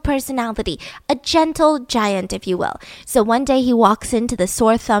gentle personality, a gentle giant, if you will. So one day he walks into the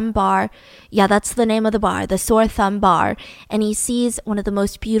Sore Thumb Bar. Yeah, that's the name of the bar, the Sore Thumb Bar. And he sees one of the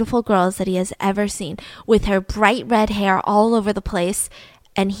most beautiful girls that he has ever seen, with her bright red hair all over the place.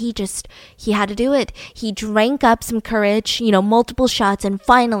 And he had to do it. He drank up some courage, multiple shots, and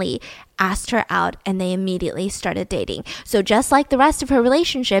finally asked her out, and they immediately started dating. So just like the rest of her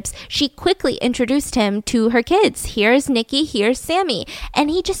relationships, she quickly introduced him to her kids. Here's Nikki, here's Sammy. And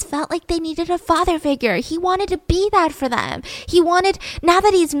he just felt like they needed a father figure. He wanted to be that for them. Now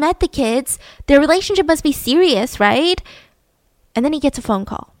that he's met the kids, their relationship must be serious, right? And then he gets a phone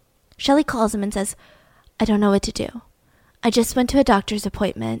call. Shelly calls him and says, I don't know what to do. I just went to a doctor's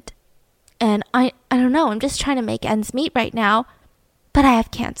appointment, and I don't know, I'm just trying to make ends meet right now, but I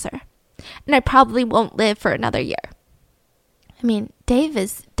have cancer, and I probably won't live for another year. I mean, Dave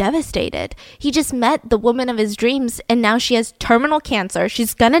is devastated. He just met the woman of his dreams, and now she has terminal cancer.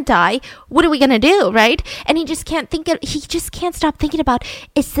 She's gonna die. What are we gonna do, right? And he just can't stop thinking about,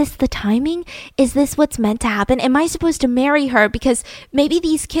 is this the timing? Is this what's meant to happen? Am I supposed to marry her because maybe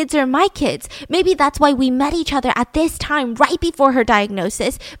these kids are my kids? Maybe that's why we met each other at this time, right before her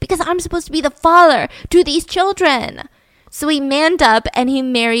diagnosis, because I'm supposed to be the father to these children. So he manned up and he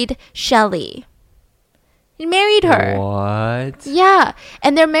married Shelly. He married her. What? Yeah.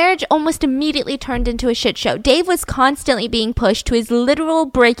 And their marriage almost immediately turned into a shit show. Dave was constantly being pushed to his literal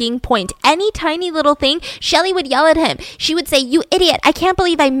breaking point. Any tiny little thing, Shelly would yell at him. She would say, you idiot, I can't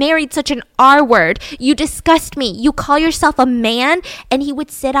believe I married such an R word. You disgust me. You call yourself a man? And he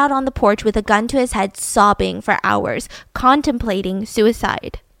would sit out on the porch with a gun to his head, sobbing for hours, contemplating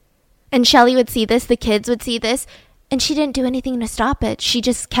suicide. And Shelly would see this, the kids would see this, and she didn't do anything to stop it. She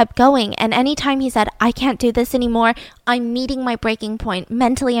just kept going. And anytime he said, I can't do this anymore, I'm meeting my breaking point,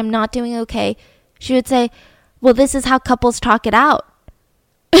 mentally I'm not doing okay, she would say, well, this is how couples talk it out.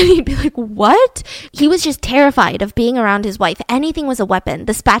 And he'd be like, what? He was just terrified of being around his wife. Anything was a weapon.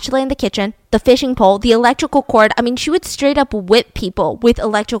 The spatula in the kitchen, the fishing pole, the electrical cord. I mean, she would straight up whip people with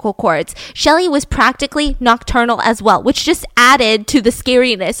electrical cords. Shelly was practically nocturnal as well, which just added to the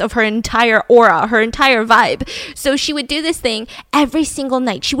scariness of her entire aura, her entire vibe. So she would do this thing every single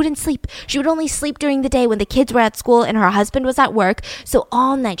night. She wouldn't sleep. She would only sleep during the day when the kids were at school and her husband was at work. So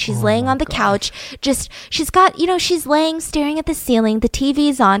all night she's laying on the couch. She's laying staring at the ceiling. The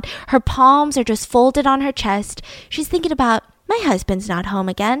TV's on. Her palms are just folded on her chest. She's thinking about, my husband's not home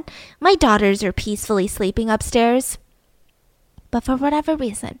again. My daughters are peacefully sleeping upstairs. But for whatever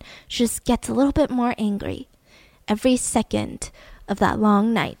reason, she just gets a little bit more angry every second of that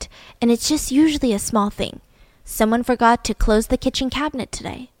long night. And it's just usually a small thing. Someone forgot to close the kitchen cabinet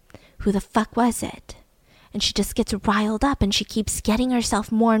today. Who the fuck was it? And she just gets riled up and she keeps getting herself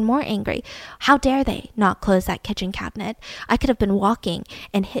more and more angry. How dare they not close that kitchen cabinet? I could have been walking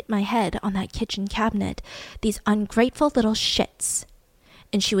and hit my head on that kitchen cabinet. These ungrateful little shits.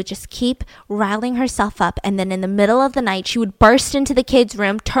 And she would just keep riling herself up. And then in the middle of the night, she would burst into the kids'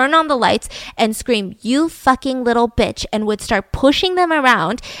 room, turn on the lights, and scream, you fucking little bitch, and would start pushing them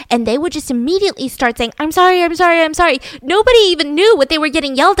around. And they would just immediately start saying, I'm sorry, I'm sorry, I'm sorry. Nobody even knew what they were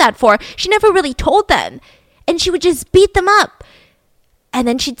getting yelled at for. She never really told them. And she would just beat them up. And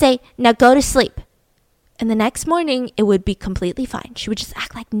then she'd say, now go to sleep. And the next morning, it would be completely fine. She would just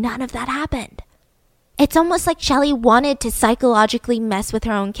act like none of that happened. It's almost like Shelly wanted to psychologically mess with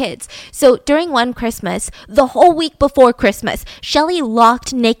her own kids. So during one Christmas, the whole week before Christmas, Shelly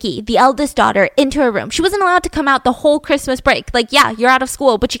locked Nikki, the eldest daughter, into her room. She wasn't allowed to come out the whole Christmas break. Like, yeah, you're out of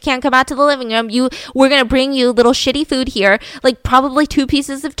school, but you can't come out to the living room. We're going to bring you little shitty food here, like probably 2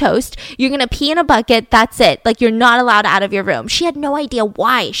 pieces of toast. You're going to pee in a bucket. That's it. Like, you're not allowed out of your room. She had no idea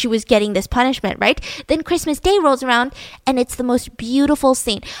why she was getting this punishment, right? Then Christmas Day rolls around, and it's the most beautiful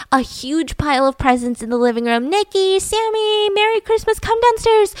scene. A huge pile of presents in the living room. Nikki, Sammy, Merry Christmas, come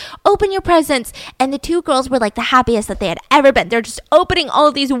downstairs, open your presents. And the 2 girls were like the happiest that they had ever been. They're just opening all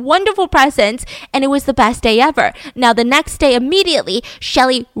of these wonderful presents, and it was the best day ever. Now, the next day, immediately,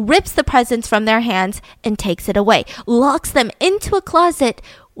 Shelly rips the presents from their hands and takes it away, locks them into a closet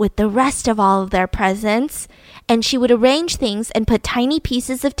with the rest of all of their presents, and she would arrange things and put tiny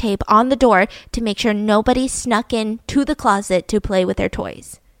pieces of tape on the door to make sure nobody snuck in to the closet to play with their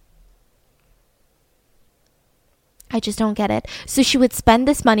toys. I just don't get it. So she would spend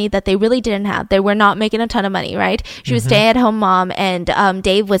this money that they really didn't have. They were not making a ton of money, right? She was stay-at-home mom, and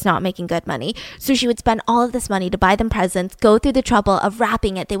Dave was not making good money. So she would spend all of this money to buy them presents, go through the trouble of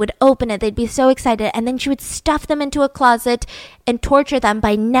wrapping it. They would open it. They'd be so excited. And then she would stuff them into a closet and torture them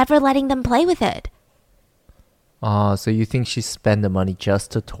by never letting them play with it. So you think she spent the money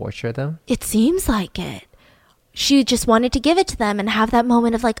just to torture them? It seems like it. She just wanted to give it to them and have that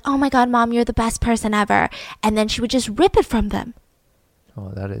moment of like, oh my God, Mom, you're the best person ever. And then she would just rip it from them. Oh,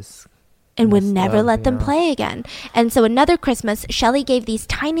 that is... And would never let them play again. And so another Christmas, Shelly gave these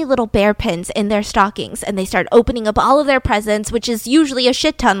tiny little bear pins in their stockings, and they started opening up all of their presents, which is usually a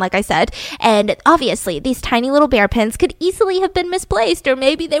shit ton, like I said. And obviously, these tiny little bear pins could easily have been misplaced, or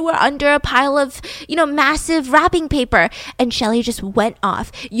maybe they were under a pile of, massive wrapping paper. And Shelly just went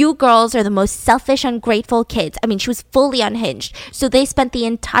off. You girls are the most selfish, ungrateful kids. I mean, she was fully unhinged. So they spent the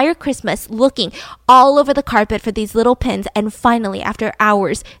entire Christmas looking all over the carpet for these little pins, and finally, after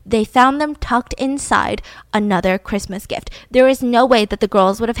hours, they found them tucked inside another Christmas gift. There is no way that the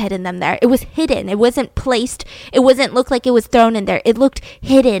girls would have hidden them there. It was hidden. It wasn't placed. It wasn't look like it was thrown in there. It looked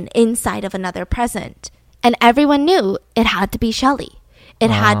hidden inside of another present. And everyone knew it had to be Shelly. It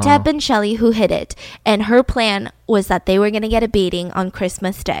had to have been Shelly who hid it. And her plan was that they were going to get a beating on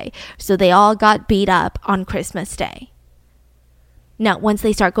Christmas Day. So they all got beat up on Christmas Day. Now, once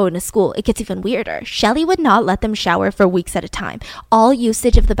they start going to school, it gets even weirder. Shelly would not let them shower for weeks at a time. All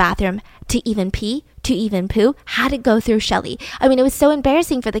usage of the bathroom, to even pee, to even poo, had to go through Shelly. I mean, it was so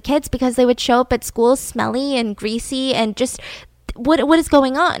embarrassing for the kids because they would show up at school smelly and greasy and just... What is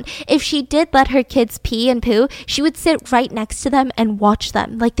going on? If she did let her kids pee and poo, she would sit right next to them and watch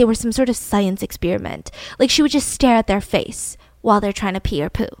them like they were some sort of science experiment. Like she would just stare at their face while they're trying to pee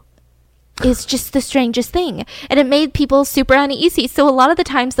or poo. It's just the strangest thing. And it made people super uneasy. So a lot of the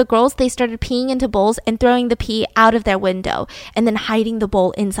times the girls, they started peeing into bowls and throwing the pee out of their window and then hiding the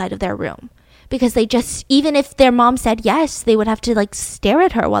bowl inside of their room. Because they just, even if their mom said yes, they would have to like stare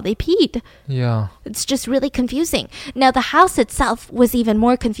at her while they peed. Yeah. It's just really confusing. Now, the house itself was even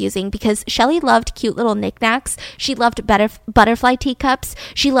more confusing because Shelly loved cute little knickknacks. She loved butterfly teacups.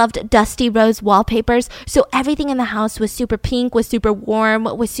 She loved dusty rose wallpapers. So everything in the house was super pink, was super warm,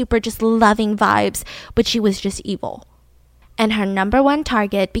 was super just loving vibes. But she was just evil. And her number one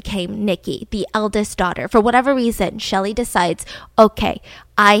target became Nikki, the eldest daughter. For whatever reason, Shelly decides, okay,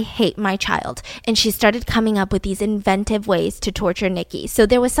 I hate my child. And she started coming up with these inventive ways to torture Nikki. So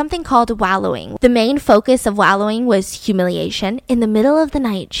there was something called wallowing. The main focus of wallowing was humiliation. In the middle of the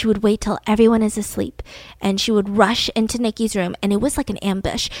night, she would wait till everyone is asleep. And she would rush into Nikki's room. And it was like an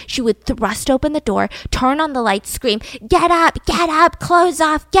ambush. She would thrust open the door, turn on the lights, scream, get up, clothes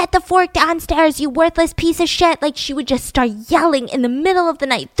off, get the fork downstairs, you worthless piece of shit. Like she would just start yelling in the middle of the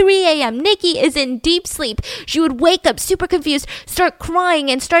night. 3 a.m. Nikki is in deep sleep. She would wake up super confused, start crying,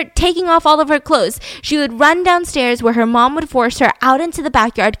 and start taking off all of her clothes. She would run downstairs where her mom would force her out into the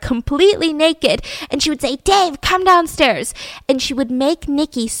backyard completely naked, and she would say, Dave, come downstairs. And she would make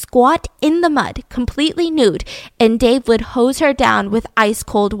Nikki squat in the mud completely nude, and Dave would hose her down with ice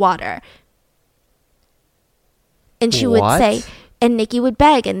cold water. And she would say, and Nikki would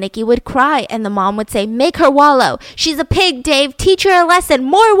beg, and Nikki would cry, and the mom would say, make her wallow. She's a pig, Dave. Teach her a lesson.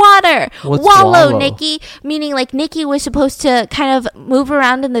 More water. What's wallow, Nikki. Meaning like Nikki was supposed to kind of move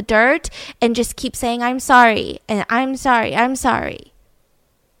around in the dirt and just keep saying, I'm sorry, and I'm sorry, I'm sorry.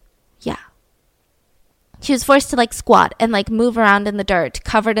 Yeah. She was forced to like squat and like move around in the dirt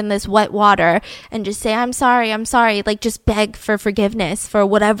covered in this wet water and just say, I'm sorry, like just beg for forgiveness for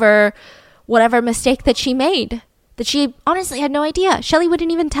whatever mistake that she made. That she honestly had no idea. Shelly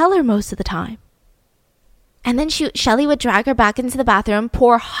wouldn't even tell her most of the time. And then Shelly would drag her back into the bathroom,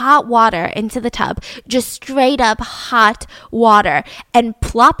 pour hot water into the tub, just straight up hot water, and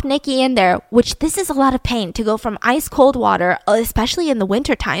plop Nikki in there, which this is a lot of pain to go from ice cold water, especially in the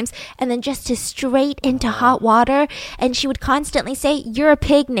winter times, and then just to straight into hot water. And she would constantly say, "You're a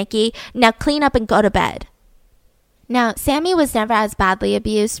pig, Nikki. Now clean up and go to bed." Now, Sammy was never as badly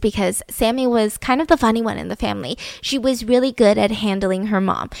abused because Sammy was kind of the funny one in the family. She was really good at handling her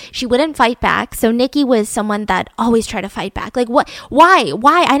mom. She wouldn't fight back, so Nikki was someone that always tried to fight back. Like, what? Why?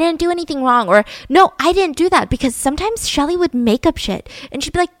 I didn't do anything wrong. Or, no, I didn't do that. Because sometimes Shelly would make up shit. And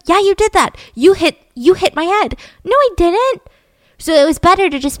she'd be like, yeah, you did that. You hit my head. No, I didn't. So it was better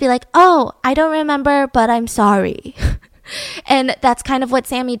to just be like, oh, I don't remember, but I'm sorry. And that's kind of what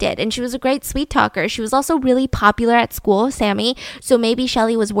Sammy did. And she was a great sweet talker. She was also really popular at school, Sammy. So maybe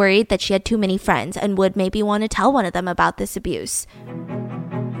Shelly was worried that she had too many friends and would maybe want to tell one of them about this abuse.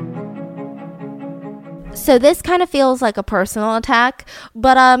 So this kind of feels like a personal attack,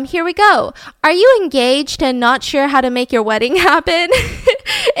 but here we go. Are you engaged and not sure how to make your wedding happen?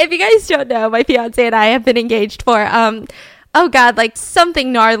 If you guys don't know, my fiance and I have been engaged for oh God, like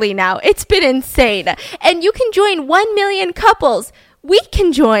something gnarly now. It's been insane. And you can join 1 million couples. We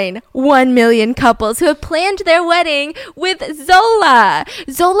can join 1 million couples who have planned their wedding with Zola.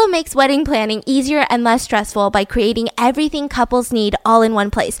 Zola makes wedding planning easier and less stressful by creating everything couples need all in one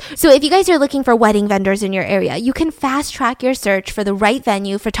place. So if you guys are looking for wedding vendors in your area, you can fast track your search for the right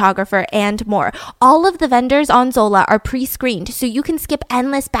venue, photographer, and more. All of the vendors on Zola are pre-screened, so you can skip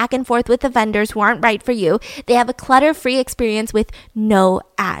endless back and forth with the vendors who aren't right for you. They have a clutter-free experience with no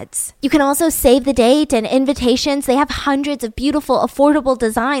ads. You can also save the date and invitations. They have hundreds of beautiful, affordable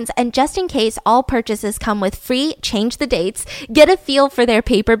designs, and just in case all purchases come with free change the dates, get a feel for their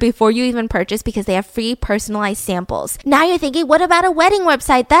paper before you even purchase because they have free personalized samples. Now you're thinking, what about a wedding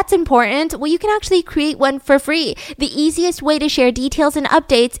website? That's important. Well, you can actually create one for free. The easiest way to share details and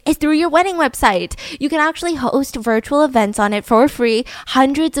updates is through your wedding website. You can actually host virtual events on it for free,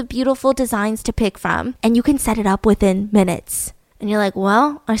 hundreds of beautiful designs to pick from, and you can set it up within minutes. And you're like,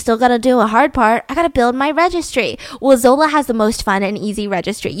 well, I still got to do a hard part. I got to build my registry. Well, Zola has the most fun and easy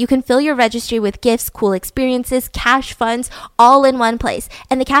registry. You can fill your registry with gifts, cool experiences, cash funds, all in one place.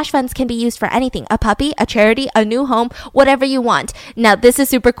 And the cash funds can be used for anything, a puppy, a charity, a new home, whatever you want. Now, this is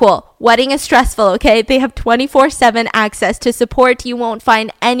super cool. Wedding is stressful, okay? They have 24/7 access to support you won't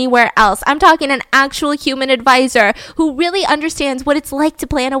find anywhere else. I'm talking an actual human advisor who really understands what it's like to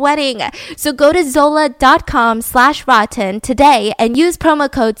plan a wedding. So go to zola.com/rotten today and use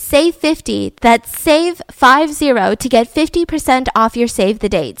promo code SAVE50, that's SAVE50, to get 50% off your save the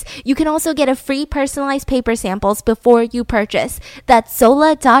dates. You can also get a free personalized paper samples before you purchase. That's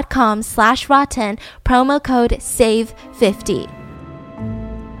zola.com/rotten, promo code SAVE50.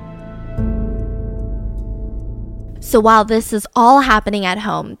 So while this is all happening at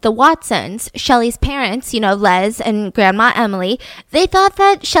home, the Watsons, Shelly's parents, Les and Grandma Emily, they thought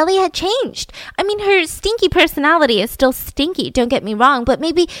that Shelly had changed. I mean, her stinky personality is still stinky, don't get me wrong, but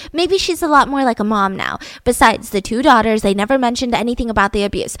maybe she's a lot more like a mom now. Besides, the two daughters, they never mentioned anything about the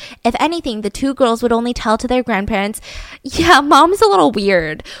abuse. If anything, the two girls would only tell to their grandparents, yeah, mom's a little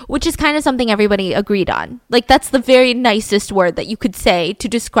weird, which is kind of something everybody agreed on. Like, that's the very nicest word that you could say to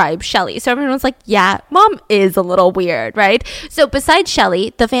describe Shelly. So everyone was like, yeah, mom is a little weird, right? So besides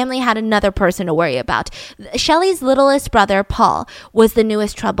Shelly, the family had another person to worry about. Shelly's littlest brother, Paul, was the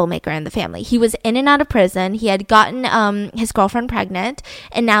newest troublemaker in the family. He was in and out of prison. He had gotten his girlfriend pregnant,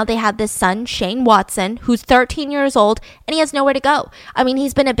 and now they had this son, Shane Watson, who's 13 years old, and he has nowhere to go. I mean,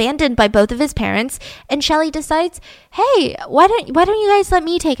 he's been abandoned by both of his parents, and Shelly decides, hey, why don't you guys let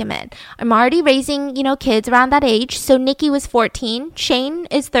me take him in? I'm already raising, kids around that age. So Nikki was 14, Shane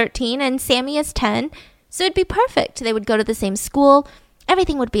is 13, and Sammy is 10. So it'd be perfect. They would go to the same school.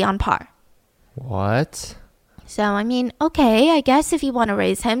 Everything would be on par. What? So, I mean, okay, I guess if you want to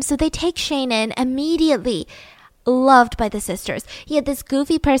raise him. So they take Shane in immediately. Loved by the sisters. He had this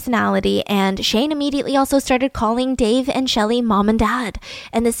goofy personality, and Shane immediately also started calling Dave and Shelly mom and dad,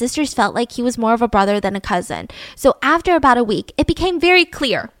 and the sisters felt like he was more of a brother than a cousin. So after about a week, it became very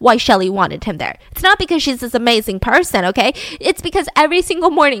clear why Shelly wanted him there. It's not because she's this amazing person, okay? It's because every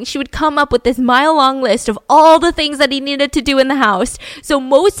single morning she would come up with this mile-long list of all the things that he needed to do in the house. So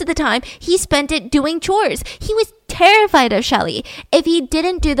most of the time, he spent it doing chores. He was terrified of Shelly. If he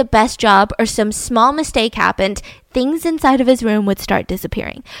didn't do the best job or some small mistake happened, things inside of his room would start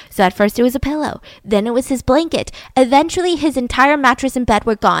disappearing. So at first it was a pillow, then it was his blanket. Eventually his entire mattress and bed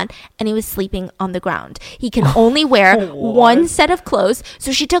were gone, and he was sleeping on the ground. He can only wear one set of clothes,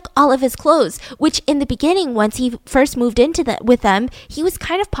 so she took all of his clothes, which in the beginning, once he first moved into with them, he was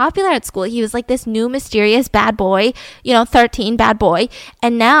kind of popular at school. He was like this new mysterious bad boy, 13 bad boy,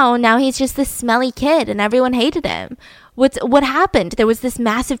 and now he's just this smelly kid and everyone hated him. What happened? There was this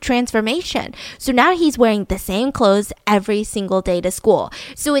massive transformation. So now he's wearing the same clothes every single day to school.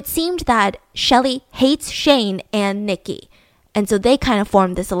 So it seemed that Shelly hates Shane and Nikki. And so they kind of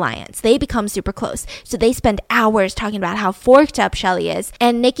formed this alliance. They become super close. So they spend hours talking about how forked up Shelly is.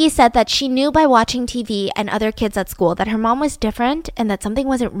 And Nikki said that she knew by watching TV and other kids at school that her mom was different and that something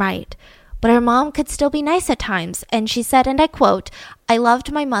wasn't right. But her mom could still be nice at times. And she said, and I quote, "I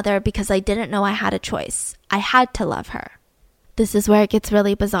loved my mother because I didn't know I had a choice. I had to love her." This is where it gets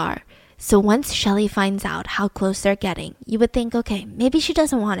really bizarre. So once Shelly finds out how close they're getting, you would think, okay, maybe she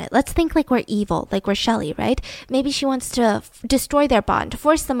doesn't want it. Let's think like we're evil, like we're Shelly, right? Maybe she wants to destroy their bond, to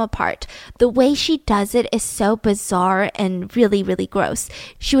force them apart. The way she does it is so bizarre and really, really gross.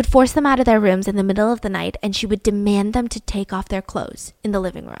 She would force them out of their rooms in the middle of the night, and she would demand them to take off their clothes in the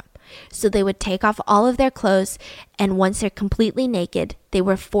living room. So they would take off all of their clothes, and once they're completely naked, they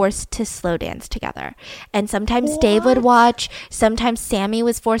were forced to slow dance together. And sometimes Dave would watch, sometimes Sammy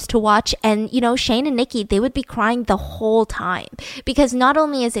was forced to watch, and Shane and Nikki, they would be crying the whole time, because not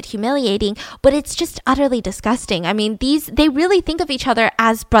only is it humiliating, but it's just utterly disgusting. I mean, they really think of each other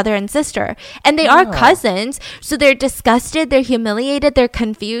as brother and sister, and they are cousins, so they're disgusted, they're humiliated, they're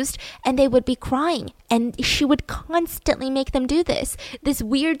confused, and they would be crying. And she would constantly make them do this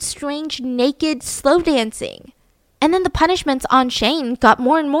weird, strange, naked slow dancing. And then the punishments on Shane got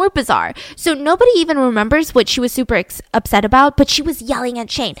more and more bizarre. So nobody even remembers what she was super upset about, but she was yelling at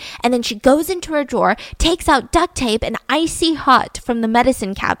Shane. And then she goes into her drawer, takes out duct tape and icy hot from the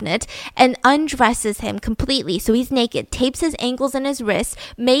medicine cabinet, and undresses him completely. So he's naked, tapes his ankles and his wrists,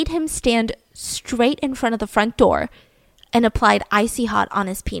 made him stand straight in front of the front door, and applied icy hot on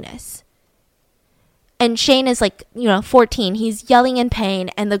his penis. And Shane is 14. He's yelling in pain,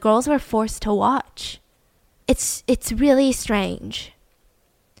 and the girls were forced to watch. It's really strange.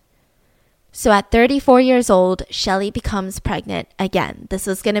 So at 34 years old, Shelly becomes pregnant again. This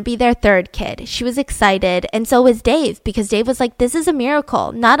was going to be their third kid. She was excited, and so was Dave, because Dave was like, this is a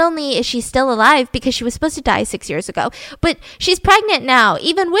miracle. Not only is she still alive because she was supposed to die 6 years ago, but she's pregnant now,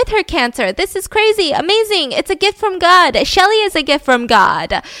 even with her cancer. This is crazy, amazing. It's a gift from God. Shelly is a gift from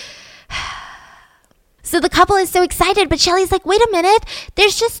God. So the couple is so excited, but Shelly's like, wait a minute,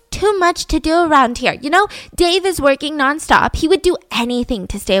 there's just too much to do around here. Dave is working nonstop. He would do anything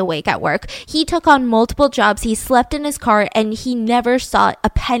to stay awake at work. He took on multiple jobs. He slept in his car, and he never saw a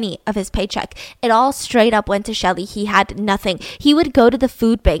penny of his paycheck. It all straight up went to Shelly. He had nothing. He would go to the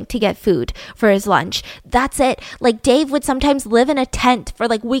food bank to get food for his lunch. That's it. Dave would sometimes live in a tent for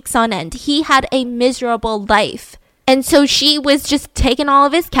weeks on end. He had a miserable life. And so she was just taking all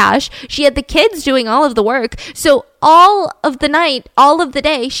of his cash. She had the kids doing all of the work. So all of the night, all of the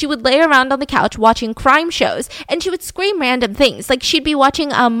day, she would lay around on the couch watching crime shows. And she would scream random things. She'd be watching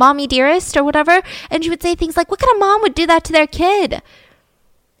Mommy Dearest or whatever. And she would say things like, what kind of mom would do that to their kid?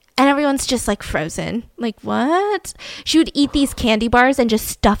 And everyone's just frozen. What? She would eat these candy bars and just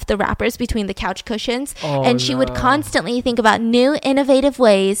stuff the wrappers between the couch cushions. And she would constantly think about new, innovative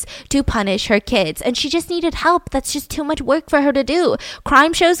ways to punish her kids. And she just needed help. That's just too much work for her to do.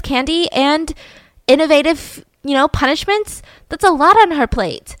 Crime shows, candy, and innovative, punishments. That's a lot on her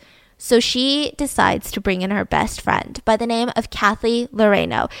plate. So she decides to bring in her best friend by the name of Kathy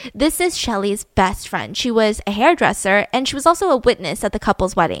Loreno. This is Shelly's best friend. She was a hairdresser, and she was also a witness at the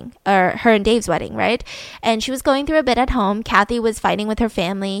couple's wedding, or her and Dave's wedding, right? And she was going through a bit at home. Kathy was fighting with her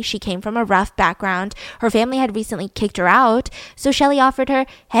family. She came from a rough background. Her family had recently kicked her out. So Shelly offered her,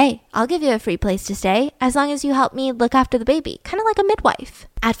 hey, I'll give you a free place to stay as long as you help me look after the baby, kind of like a midwife.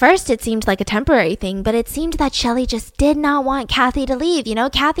 At first, it seemed like a temporary thing, but it seemed that Shelly just did not want Kathy to leave.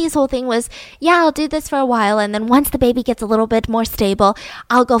 Kathy's whole thing was, yeah, I'll do this for a while, and then once the baby gets a little bit more stable,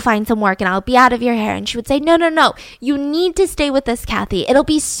 I'll go find some work and I'll be out of your hair. And she would say, no, you need to stay with us, Kathy. It'll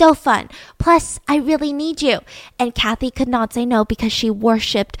be so fun. Plus, I really need you. And Kathy could not say no because she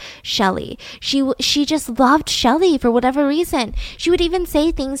worshipped Shelly. She just loved Shelly for whatever reason. She would even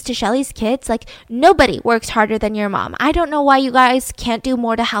say things to Shelly's kids like, nobody works harder than your mom. I don't know why you guys can't do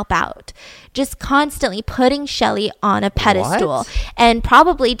more to help out. Just constantly putting Shelly on a pedestal. What? And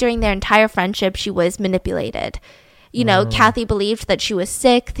probably during their entire friendship, she was manipulated. You know, Kathy believed that she was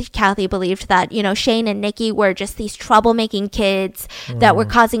sick. Kathy believed that, you know, Shane and Nikki were just these troublemaking kids that were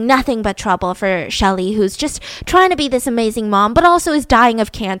causing nothing but trouble for Shelly, who's just trying to be this amazing mom, but also is dying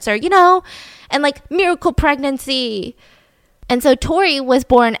of cancer, you know, and like miracle pregnancy. And so Tori was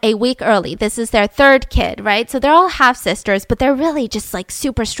born a week early. This is their third kid, right? So they're all half sisters, but they're really just like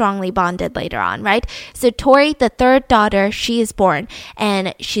super strongly bonded later on, right? So Tori, the third daughter, she is born,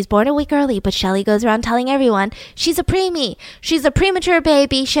 and she's born a week early, but Shelly goes around telling everyone she's a preemie. She's a premature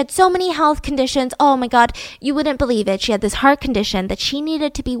baby. She had so many health conditions. Oh my God, you wouldn't believe it. She had this heart condition that she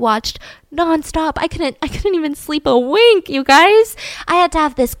needed to be watched nonstop. I couldn't even sleep a wink, you guys. I had to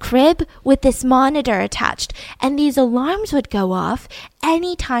have this crib with this monitor attached, and these alarms would go off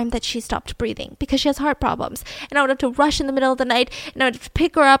anytime that she stopped breathing because she has heart problems. And I would have to rush in the middle of the night, and I would have to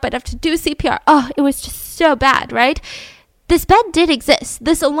pick her up. I'd have to do CPR. Oh, it was just so bad, right? This bed did exist.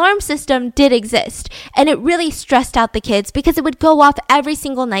 This alarm system did exist. And it really stressed out the kids because it would go off every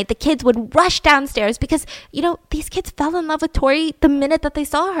single night. The kids would rush downstairs because, you know, these kids fell in love with Tori the minute that they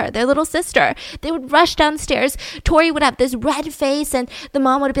saw her, their little sister. They would rush downstairs. Tori would have this red face, and the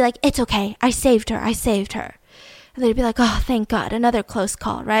mom would be like, "It's okay. I saved her. I saved her." And they'd be like, "Oh, thank God. Another close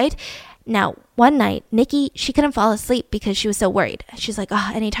call," right? Now, one night, Nikki, she couldn't fall asleep because she was so worried. She's like,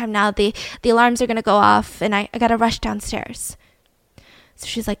 "Oh, anytime now, the alarms are going to go off, and I got to rush downstairs." So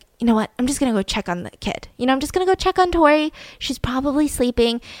she's like, "You know what? I'm just going to go check on the kid. You know, I'm just going to go check on Tori. She's probably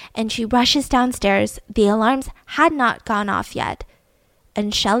sleeping." And she rushes downstairs. The alarms had not gone off yet.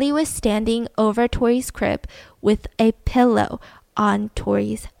 And Shelly was standing over Tori's crib with a pillow on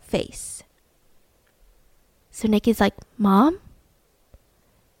Tori's face. So Nikki's like, "Mom?"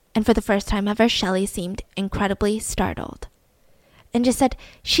 And for the first time ever, Shelly seemed incredibly startled and just said,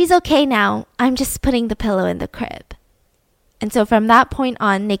 "She's okay now. I'm just putting the pillow in the crib." And so from that point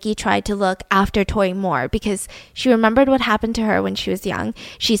on, Nikki tried to look after Tori more because she remembered what happened to her when she was young.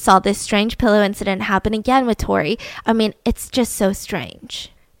 She saw this strange pillow incident happen again with Tori. I mean, it's just so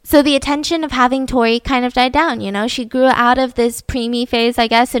strange. So the attention of having Tori kind of died down, you know. She grew out of this preemie phase, I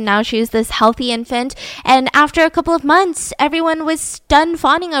guess, and now she's this healthy infant. And after a couple of months, everyone was done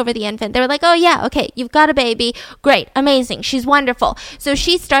fawning over the infant. They were like, "Oh yeah, okay, you've got a baby. Great, amazing, she's wonderful." So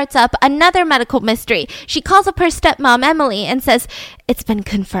she starts up another medical mystery. She calls up her stepmom, Emily, and says, "It's been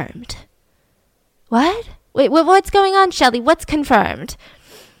confirmed." What? Wait, what's going on, Shelly? What's confirmed?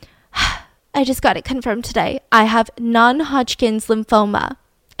 "I just got it confirmed today. I have non-Hodgkin's lymphoma.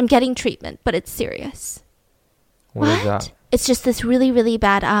 I'm getting treatment, but it's serious." What is that? It's just this really, really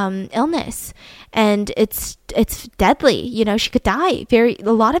bad illness, and it's deadly. You know, she could die.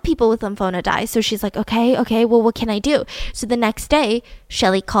 A lot of people with lymphoma die. So she's like, okay, well, what can I do? So the next day,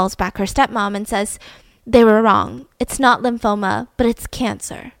 Shelly calls back her stepmom and says, "They were wrong. It's not lymphoma, but it's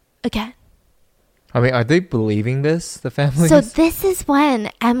cancer again." I mean, are they believing this, the family? So this is when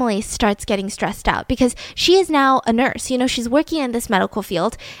Emily starts getting stressed out because she is now a nurse. You know, she's working in this medical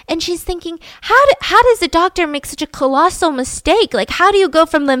field, and she's thinking, how does a doctor make such a colossal mistake? Like, how do you go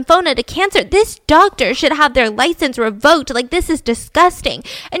from lymphoma to cancer? This doctor should have their license revoked. Like, this is disgusting.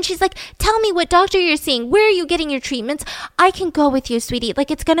 And she's like, "Tell me what doctor you're seeing. Where are you getting your treatments? I can go with you, sweetie.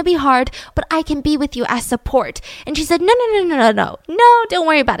 Like, it's going to be hard, but I can be with you as support." And she said, No, don't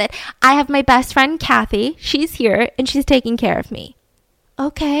worry about it. I have my best friend, Kathy. She's here and she's taking care of me.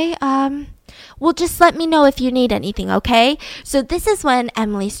 "Okay, well, just let me know if you need anything, okay?" So this is when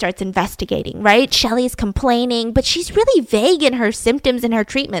Emily starts investigating, right? Shelly's complaining, but she's really vague in her symptoms and her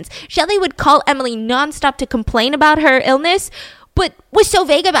treatments. Shelly would call Emily nonstop to complain about her illness, but was so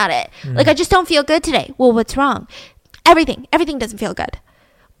vague about it. Like, "I just don't feel good today." "Well, what's wrong?" Everything doesn't feel good.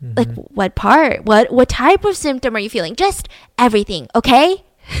 Like, what part? What type of symptom are you feeling? "Just everything, okay?"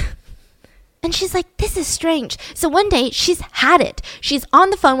 And she's like, this is strange. So one day, she's had it. She's on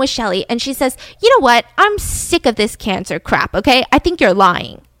the phone with Shelly, and she says, "You know what? I'm sick of this cancer crap, okay? I think you're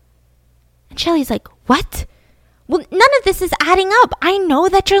lying." And Shelly's like, "What?" "Well, none of this is adding up. I know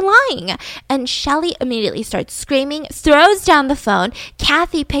that you're lying." And Shelly immediately starts screaming, throws down the phone.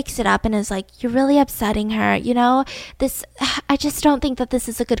 Kathy picks it up and is like, "You're really upsetting her. You know, I just don't think that this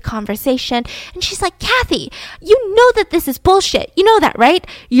is a good conversation." And she's like, "Kathy, you know that this is bullshit. You know that, right?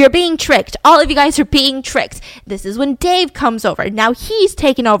 You're being tricked. All of you guys are being tricked." This is when Dave comes over. Now he's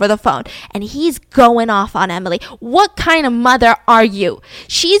taking over the phone and he's going off on Emily. "What kind of mother are you?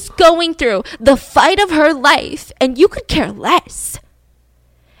 She's going through the fight of her life, and you could care less."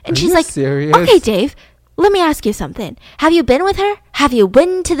 And she's like, serious? "Okay, Dave, let me ask you something. Have you been with her? Have you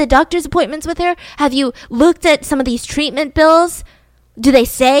been to the doctor's appointments with her? Have you looked at some of these treatment bills? Do they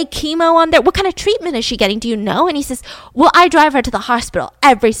say chemo on there? What kind of treatment is she getting? Do you know?" And he says, "Well, I drive her to the hospital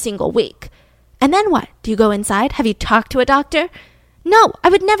every single week." And then what? Do you go inside? Have you talked to a doctor? No, I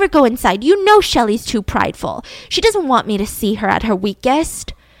would never go inside. You know Shelly's too prideful. She doesn't want me to see her at her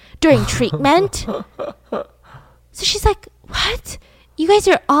weakest during treatment. So she's like, what? You guys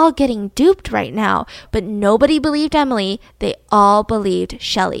are all getting duped right now. But nobody believed Emily. They all believed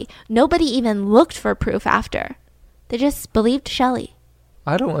Shelly. Nobody even looked for proof after. They just believed Shelly.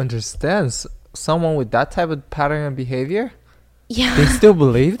 I don't understand. Someone with that type of pattern of behavior? Yeah. They still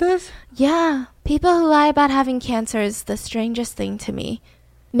believe this? Yeah. People who lie about having cancer is the strangest thing to me.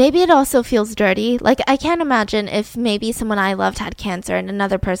 Maybe it also feels dirty. Like, I can't imagine if maybe someone I loved had cancer and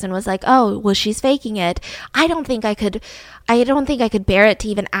another person was like, oh, well, she's faking it. I don't think I could bear it to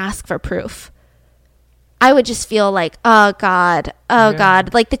even ask for proof. I would just feel like, oh God,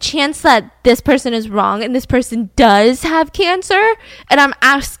 like the chance that this person is wrong and this person does have cancer and I'm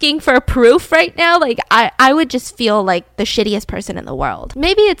asking for proof right now, like I would just feel like the shittiest person in the world.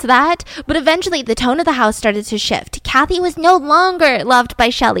 Maybe it's that, but eventually the tone of the house started to shift. Kathy was no longer loved by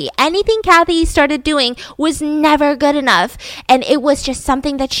Shelly. Anything Kathy started doing was never good enough, and it was just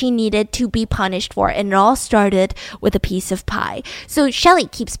something that she needed to be punished for, and it all started with a piece of pie. So Shelly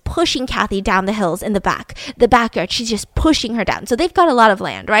keeps pushing Kathy down the hills in the backyard. She's just pushing her down. So they've got a lot of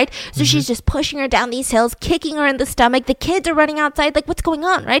land, right? So she's just pushing her down these hills, kicking her in the stomach. The kids are running outside like, what's going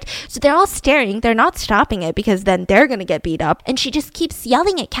on, right? So they're all staring. They're not stopping it because then they're going to get beat up. And she just keeps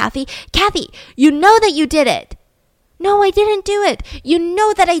yelling at Kathy, Kathy, you know that you did it. No, I didn't do it. You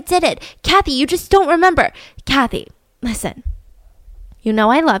know that I did it. Kathy, you just don't remember. Kathy, listen. You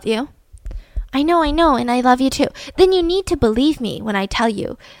know I love you. I know, and I love you too. Then you need to believe me when I tell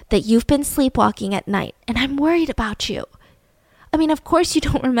you that you've been sleepwalking at night, and I'm worried about you. I mean, of course you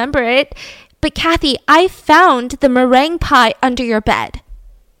don't remember it, but Kathy, I found the meringue pie under your bed.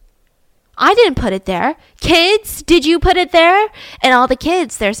 I didn't put it there. Kids, did you put it there? And all the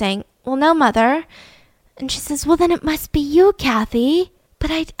kids, they're saying, well, no, Mother. And she says, well, then it must be you, Kathy.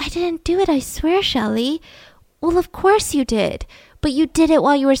 But I didn't do it, I swear, Shelly. Well, of course you did. But you did it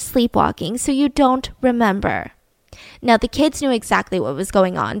while you were sleepwalking, so you don't remember. Now, the kids knew exactly what was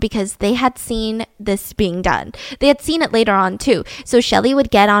going on because they had seen this being done. They had seen it later on, too. So Shelly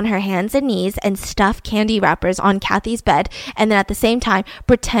would get on her hands and knees and stuff candy wrappers on Kathy's bed and then at the same time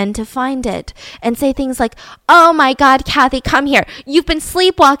pretend to find it and say things like, oh my God, Kathy, come here. You've been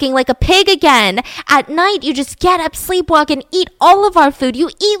sleepwalking like a pig again. At night, you just get up, sleepwalk, and eat all of our food. You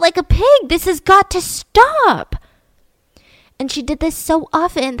eat like a pig. This has got to stop. And she did this so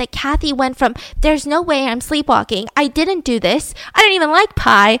often that Kathy went from, there's no way I'm sleepwalking, I didn't do this, I don't even like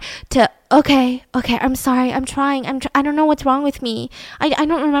pie, to, okay, I'm sorry, I'm trying, I don't know what's wrong with me. I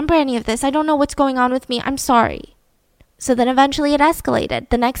don't remember any of this. I don't know what's going on with me. I'm sorry. So then eventually it escalated.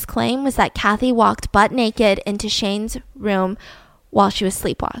 The next claim was that Kathy walked butt naked into Shane's room while she was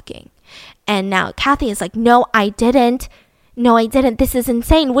sleepwalking. And now Kathy is like, no, I didn't. This is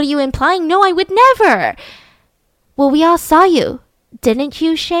insane. What are you implying? No, I would never. Well, we all saw you, didn't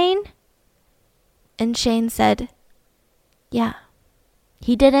you, Shane? And Shane said, yeah.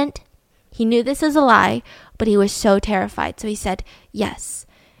 He didn't. He knew this was a lie, but he was so terrified. So he said, yes.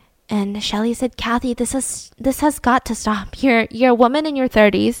 And Shelly said, Kathy, this has got to stop. You're a woman in your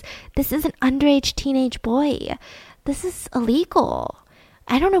 30s. This is an underage teenage boy. This is illegal.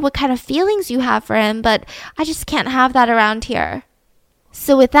 I don't know what kind of feelings you have for him, but I just can't have that around here.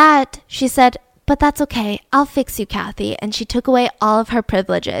 So with that, she said, but that's okay. I'll fix you, Kathy. And she took away all of her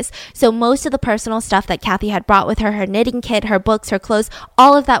privileges. So most of the personal stuff that Kathy had brought with her knitting kit, her books, her clothes,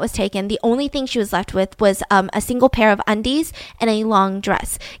 all of that was taken. The only thing she was left with was a single pair of undies and a long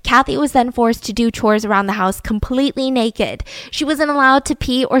dress. Kathy was then forced to do chores around the house completely naked. She wasn't allowed to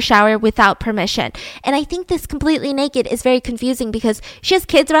pee or shower without permission. And I think this completely naked is very confusing because she has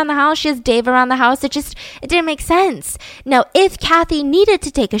kids around the house. She has Dave around the house. It didn't make sense. Now, if Kathy needed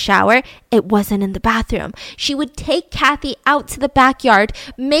to take a shower, it wasn't in the bathroom. She would take Kathy out to the backyard,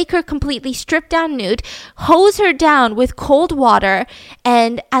 make her completely stripped down nude, hose her down with cold water,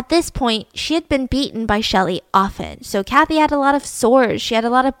 and at this point, she had been beaten by Shelly often. So Kathy had a lot of sores, she had a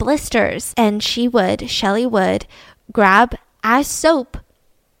lot of blisters, and Shelly would grab as soap,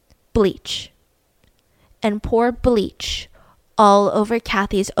 bleach, and pour bleach all over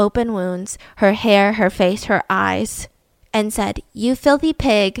Kathy's open wounds, her hair, her face, her eyes, and said, you filthy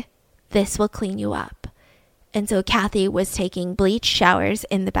pig, this will clean you up. And so Kathy was taking bleach showers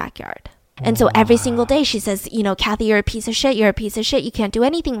in the backyard. And so every single day she says, Kathy, you're a piece of shit. You can't do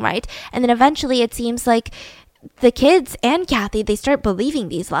anything right. And then eventually it seems like the kids and Kathy, they start believing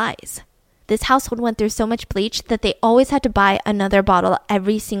these lies. this household went through so much bleach that they always had to buy another bottle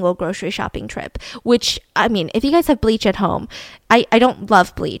every single grocery shopping trip. Which, I mean, if you guys have bleach at home, I don't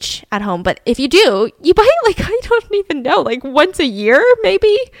love bleach at home, but if you do, you buy it like, I don't even know, like once a year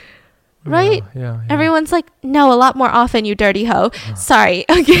maybe? Right? Yeah. Everyone's like, no, a lot more often, you dirty hoe. Sorry.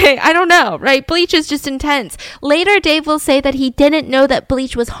 Okay, I don't know, right? Bleach is just intense. Later, Dave will say that he didn't know that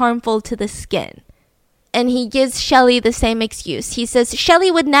bleach was harmful to the skin. And he gives Shelly the same excuse. He says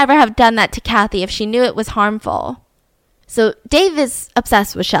Shelly would never have done that to Kathy if she knew it was harmful. So Dave is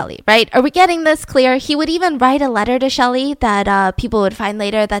obsessed with Shelly, right? Are we getting this clear? He would even write a letter to Shelly that people would find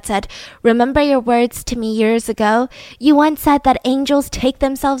later that said, "Remember your words to me years ago? You once said that angels take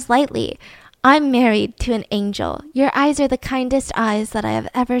themselves lightly. I'm married to an angel. Your eyes are the kindest eyes that I have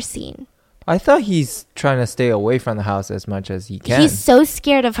ever seen." I thought he's trying to stay away from the house as much as he can. He's so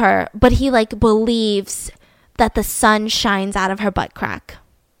scared of her, but he like believes that the sun shines out of her butt crack.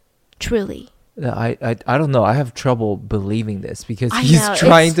 Truly. I don't know. I have trouble believing this because I he's know,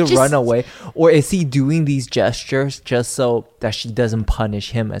 trying to it's just- run away. Or is he doing these gestures just so that she doesn't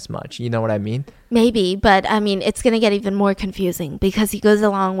punish him as much? You know what I mean? Maybe, but I mean, it's going to get even more confusing because he goes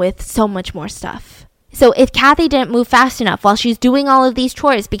along with so much more stuff. So if Kathy didn't move fast enough while she's doing all of these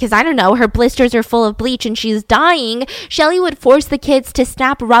chores, because I don't know, her blisters are full of bleach and she's dying, Shelly would force the kids to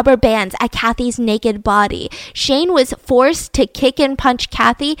snap rubber bands at Kathy's naked body. Shane was forced to kick and punch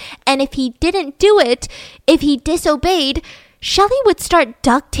Kathy, and if he didn't do it, if he disobeyed, Shelly would start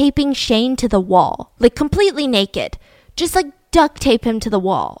duct taping Shane to the wall, like completely naked. Just like duct tape him to the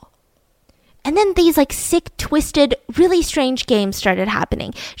wall. And then these like sick, twisted, really strange games started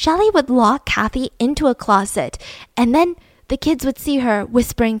happening. Shelly would lock Kathy into a closet, and then the kids would see her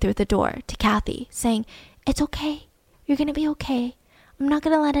whispering through the door to Kathy, saying, "It's okay. You're going to be okay. I'm not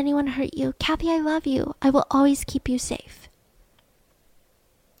going to let anyone hurt you. Kathy, I love you. I will always keep you safe."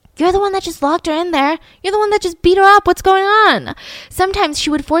 You're the one that just locked her in there. You're the one that just beat her up. What's going on? Sometimes she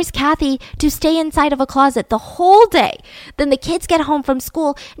would force Kathy to stay inside of a closet the whole day. Then the kids get home from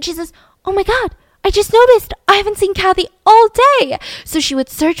school, and she says, "Oh my God, I just noticed I haven't seen Kathy all day." So she would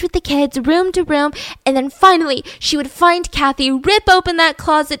search with the kids room to room, and then finally she would find Kathy, rip open that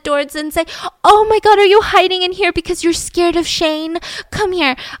closet doors and say, "Oh my God, are you hiding in here because you're scared of Shane? Come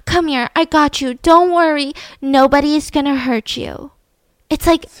here, I got you. Don't worry, nobody is gonna hurt you." It's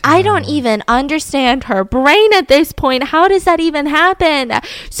like, I don't even understand her brain at this point. How does that even happen?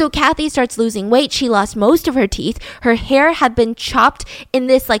 So Kathy starts losing weight. She lost most of her teeth. Her hair had been chopped in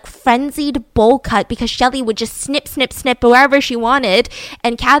this like frenzied bowl cut because Shelly would just snip wherever she wanted.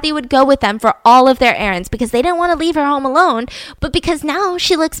 And Kathy would go with them for all of their errands because they didn't want to leave her home alone. But because now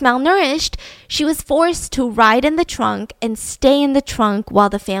she looks malnourished, she was forced to ride in the trunk and stay in the trunk while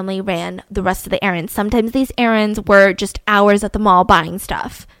the family ran the rest of the errands. Sometimes these errands were just hours at the mall buying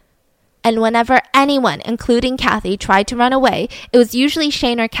stuff. And whenever anyone, including Kathy, tried to run away, it was usually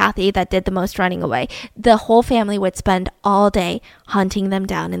Shane or Kathy that did the most running away. The whole family would spend all day hunting them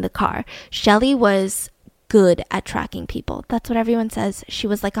down in the car. Shelly was good at tracking people. That's what everyone says. She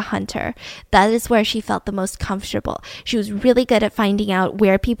was like a hunter. That is where she felt the most comfortable. She was really good at finding out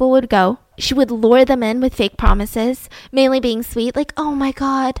where people would go. She would lure them in with fake promises, mainly being sweet, like, "Oh my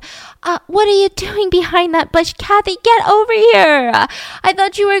God, what are you doing behind that bush? Kathy, get over here. I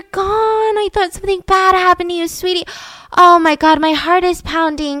thought you were gone. I thought something bad happened to you, sweetie. Oh my God, my heart is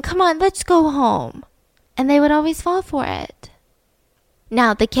pounding. Come on, let's go home." And they would always fall for it.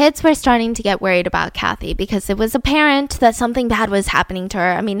 Now, the kids were starting to get worried about Kathy because it was apparent that something bad was happening to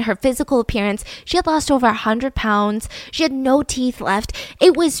her. I mean, her physical appearance, she had lost over 100 pounds. She had no teeth left.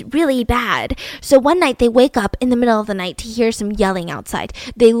 It was really bad. So one night they wake up in the middle of the night to hear some yelling outside.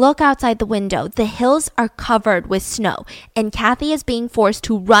 They look outside the window. The hills are covered with snow, and Kathy is being forced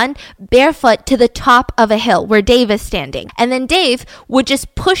to run barefoot to the top of a hill where Dave is standing. And then Dave would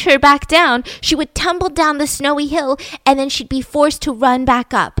just push her back down. She would tumble down the snowy hill, and then she'd be forced to run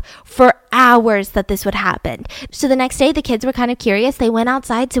back up. For hours that this would happen. So the next day the kids were kind of curious. They went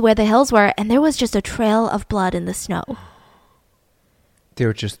outside to where the hills were, and there was just a trail of blood in the snow. They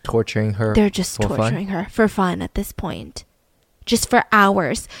were just torturing her. They're just torturing her for fun at this point. Just for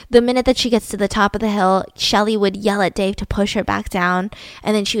hours. The minute that she gets to the top of the hill, Shelly would yell at Dave to push her back down,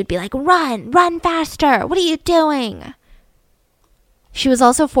 and then she would be like, run faster. What are you doing?" She was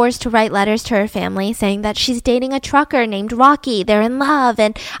also forced to write letters to her family saying that she's dating a trucker named Rocky. They're in love,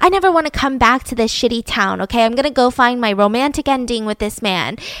 and I never want to come back to this shitty town, okay? I'm going to go find my romantic ending with this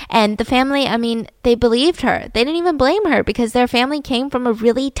man. And the family, I mean, they believed her. They didn't even blame her because their family came from a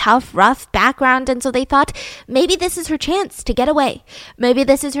really tough, rough background, and so they thought maybe this is her chance to get away. Maybe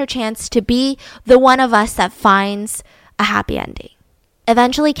this is her chance to be the one of us that finds a happy ending.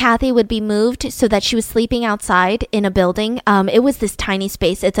 Eventually, Kathy would be moved so that she was sleeping outside in a building. It was this tiny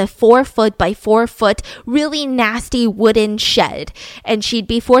space. It's a 4-foot by 4-foot, really nasty wooden shed. And she'd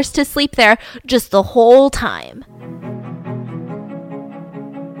be forced to sleep there just the whole time.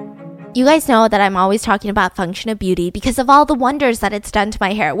 You guys know that I'm always talking about Function of Beauty because of all the wonders that it's done to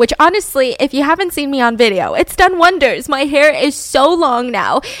my hair, which honestly, if you haven't seen me on video, it's done wonders. My hair is so long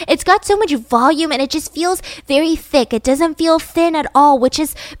now. It's got so much volume and it just feels very thick. It doesn't feel thin at all, which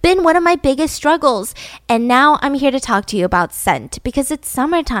has been one of my biggest struggles. And now I'm here to talk to you about scent because it's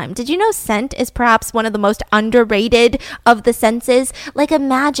summertime. Did you know scent is perhaps one of the most underrated of the senses? Like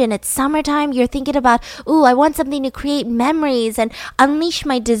imagine it's summertime, you're thinking about, ooh, I want something to create memories and unleash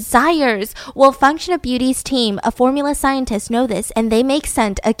my desire. Well, Function of Beauty's team of formula scientists know this, and they make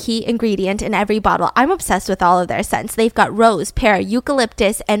scent a key ingredient in every bottle. I'm obsessed with all of their scents. They've got rose, pear,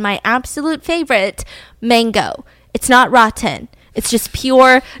 eucalyptus, and my absolute favorite, mango. It's not rotten. It's just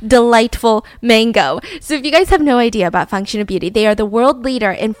pure, delightful mango. So if you guys have no idea about Function of Beauty, they are the world leader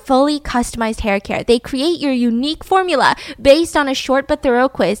in fully customized hair care. They create your unique formula based on a short but thorough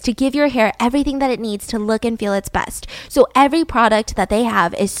quiz to give your hair everything that it needs to look and feel its best. So every product that they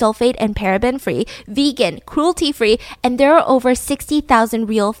have is sulfate and paraben free, vegan, cruelty free, and there are over 60,000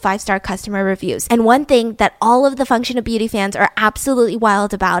 real 5-star customer reviews. And one thing that all of the Function of Beauty fans are absolutely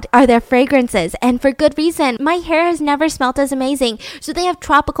wild about are their fragrances. And for good reason, my hair has never smelled as amazing. So they have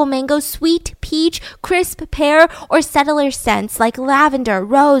tropical mango, sweet peach, crisp pear, or settler scents like lavender,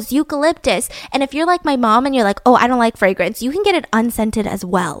 rose, eucalyptus. And if you're like my mom and you're like, oh, I don't like fragrance, you can get it unscented as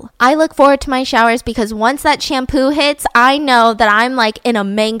well. I look forward to my showers because once that shampoo hits, I know that I'm like in a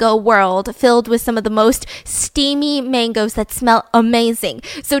mango world filled with some of the most steamy mangoes that smell amazing.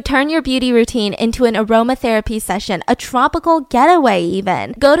 So turn your beauty routine into an aromatherapy session, a tropical getaway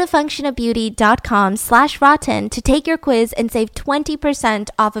even. Go to functionofbeauty.com/rotten to take your quiz and save 20%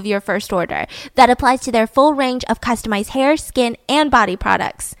 off of your first order. That applies to their full range of customized hair, skin, and body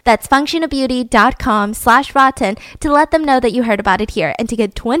products. That's functionofbeauty.com/rotten to let them know that you heard about it here and to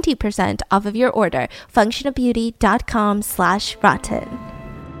get 20% off of your order. functionofbeauty.com/rotten.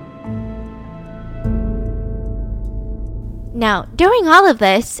 Now, during all of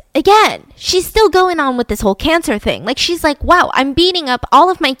this, again, she's still going on with this whole cancer thing. Like, she's like, wow, I'm beating up all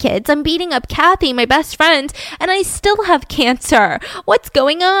of my kids. I'm beating up Kathy, my best friend, and I still have cancer. What's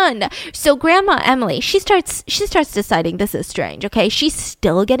going on? So Grandma Emily, she starts deciding this is strange, okay? She's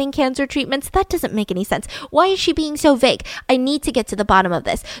still getting cancer treatments. That doesn't make any sense. Why is she being so vague? I need to get to the bottom of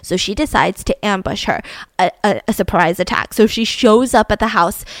this. So she decides to ambush her, a surprise attack. So she shows up at the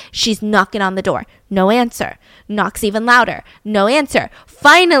house. She's knocking on the door. No answer. Knocks even louder. No answer.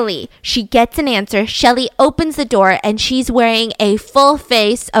 Finally, she gets an answer. Shelly opens the door and she's wearing a full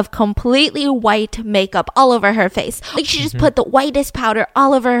face of completely white makeup all over her face. Like she just put the whitest powder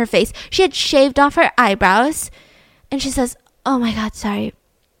all over her face. She had shaved off her eyebrows. And she says, oh my God, sorry.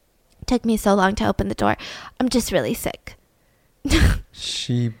 It took me so long to open the door. I'm just really sick.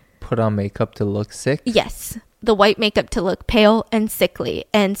 She put on makeup to look sick? Yes. The white makeup to look pale and sickly.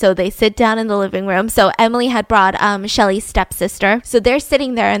 And so they sit down in the living room. So Emily had brought Shelly's stepsister. So they're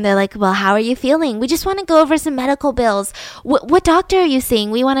sitting there and they're like, well, how are you feeling? We just want to go over some medical bills. What doctor are you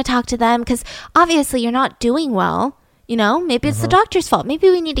seeing? We want to talk to them because obviously you're not doing well. You know, maybe it's the doctor's fault. Maybe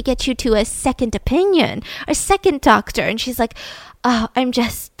we need to get you to a second opinion, a second doctor. And she's like, oh, I'm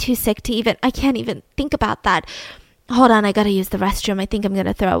just too sick to I can't even think about that. Hold on, I gotta use the restroom. I think I'm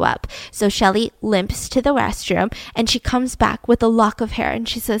gonna throw up. So Shelly limps to the restroom and she comes back with a lock of hair and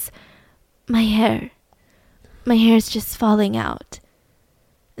she says, my hair's just falling out.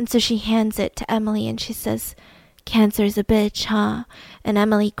 And so she hands it to Emily and she says, cancer's a bitch, huh? And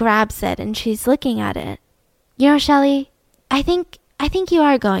Emily grabs it and she's looking at it. You know, Shelly, I think you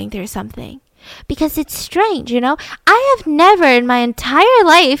are going through something. Because it's strange, you know? I have never in my entire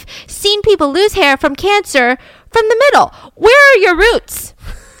life seen people lose hair from cancer from the middle. Where are your roots?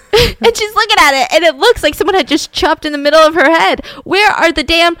 And she's looking at it, and it looks like someone had just chopped in the middle of her head. Where are the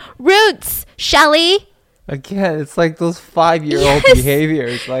damn roots, Shelly? Again, it's like those 5-year-old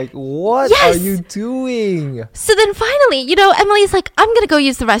behaviors. Like, what are you doing? So then finally, you know, Emily's like, I'm going to go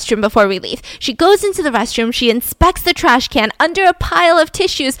use the restroom before we leave. She goes into the restroom. She inspects the trash can. Under a pile of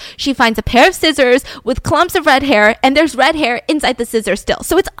tissues, she finds a pair of scissors with clumps of red hair, and there's red hair inside the scissors still.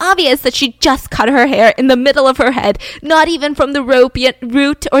 So it's obvious that she just cut her hair in the middle of her head, not even from the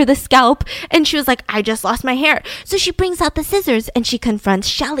root or the scalp. And she was like, I just lost my hair. So she brings out the scissors and she confronts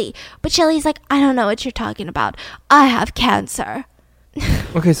Shelly. But Shelly's like, I don't know what you're talking about. I have cancer.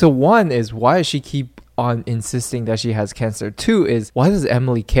 Okay, so one is, why does she keep on insisting that she has cancer? Two is, why does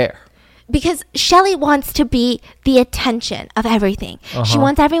Emily care? because Shelly wants to be the attention of everything. She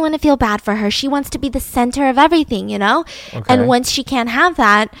wants everyone to feel bad for her. She wants to be the center of everything, you know? Okay. And once she can't have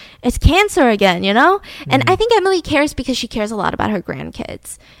that, it's cancer again, you know? And I think Emily cares because she cares a lot about her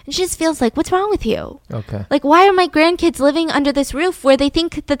grandkids. And she just feels like, what's wrong with you? Okay. Like, why are my grandkids living under this roof where they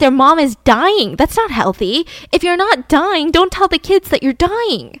think that their mom is dying? That's not healthy. If you're not dying, don't tell the kids that you're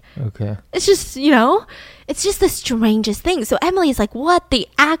dying. Okay. It's just, you know, it's just the strangest thing. So Emily's like, what the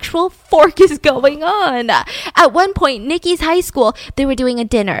actual fork is going on? At one point, Nikki's high school, they were doing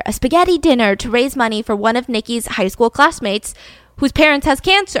a spaghetti dinner to raise money for one of Nikki's high school classmates whose parents has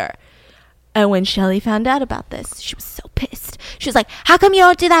cancer. And when Shelly found out about this, she was so pissed. She was like, how come you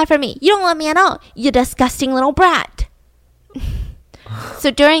don't do that for me? You don't love me at all. You disgusting little brat.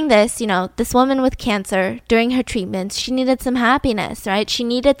 So during this, you know, this woman with cancer, during her treatments, she needed some happiness, right? She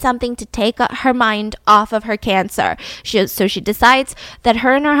needed something to take her mind off of her cancer. So she decides that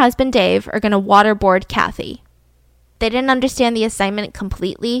her and her husband, Dave, are going to waterboard Kathy. They didn't understand the assignment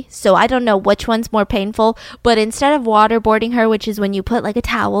completely, so I don't know which one's more painful, but instead of waterboarding her, which is when you put like a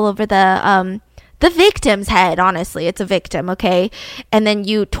towel over the victim's head, honestly, it's a victim, okay? And then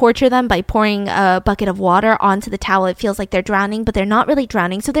you torture them by pouring a bucket of water onto the towel. It feels like they're drowning, but they're not really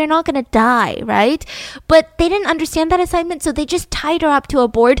drowning, so they're not going to die, right? But they didn't understand that assignment, so they just tied her up to a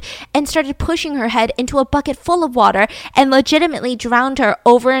board and started pushing her head into a bucket full of water and legitimately drowned her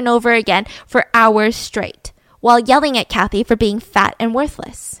over and over again for hours straight, while yelling at Kathy for being fat and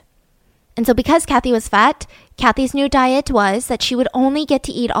worthless. And so because Kathy was fat, Kathy's new diet was that she would only get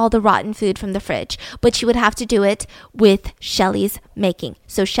to eat all the rotten food from the fridge, but she would have to do it with Shelly's making.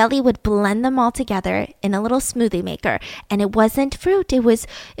 So Shelly would blend them all together in a little smoothie maker, and it wasn't fruit. It was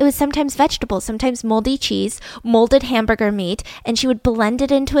sometimes vegetables, sometimes moldy cheese, molded hamburger meat, and she would blend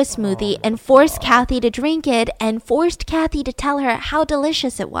it into a smoothie and force Kathy to drink it and forced Kathy to tell her how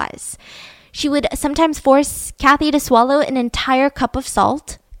delicious it was. She would sometimes force Kathy to swallow an entire cup of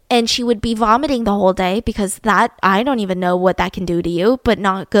salt. And she would be vomiting the whole day because that, I don't even know what that can do to you, but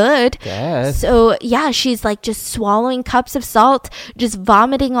not good. Yes. So yeah, she's like just swallowing cups of salt, just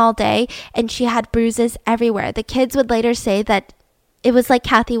vomiting all day. And she had bruises everywhere. The kids would later say that it was like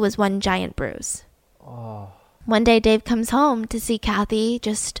Kathy was one giant bruise. Oh. One day Dave comes home to see Kathy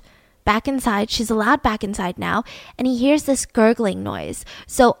just back inside. She's allowed back inside now, and he hears this gurgling noise.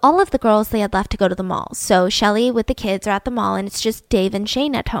 So all of the girls, they had left to go to the mall. So Shelly with the kids are at the mall, and it's just Dave and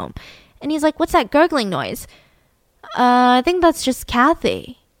Shane at home. And he's like, what's that gurgling noise? I think that's just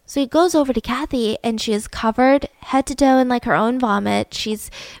Kathy. So he goes over to Kathy, and she is covered head to toe in like her own vomit. She's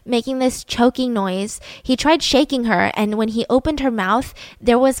making this choking noise. He tried shaking her, and when he opened her mouth,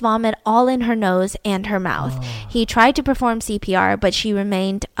 there was vomit all in her nose and her mouth. Oh. He tried to perform CPR, but she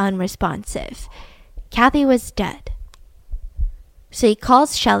remained unresponsive. Kathy was dead. So he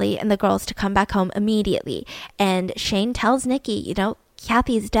calls Shelly and the girls to come back home immediately. And Shane tells Nikki, you know,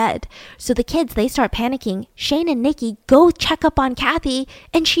 Kathy's dead. So the kids, they start panicking. Shane and Nikki go check up on Kathy,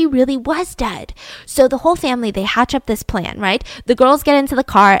 and she really was dead. So the whole family, they hatch up this plan, right? The girls get into the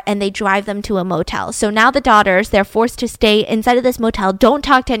car and they drive them to a motel. So now the daughters, they're forced to stay inside of this motel. Don't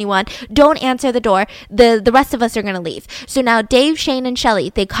talk to anyone. Don't answer the door. The rest of us are going to leave. So now Dave, Shane, and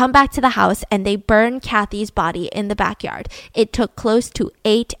Shelly, they come back to the house and they burn Kathy's body in the backyard. It took close to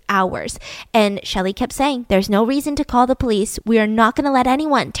 8 hours. And Shelly kept saying, there's no reason to call the police. We are not going to let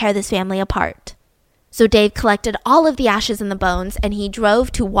anyone tear this family apart. So Dave collected all of the ashes and the bones, and he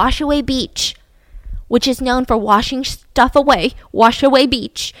drove to Washaway Beach, which is known for washing stuff away, Washaway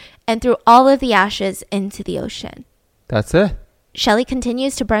Beach, and threw all of the ashes into the ocean. That's it. Shelly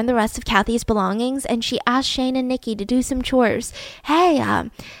continues to burn the rest of Kathy's belongings, and she asked Shane and Nikki to do some chores. Hey,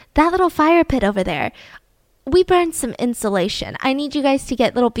 that little fire pit over there, we burned some insulation. I need you guys to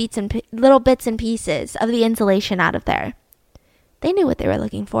get little bits and pieces of the insulation out of there. They knew what they were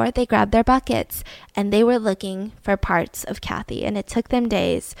looking for. They grabbed their buckets, and they were looking for parts of Kathy. And it took them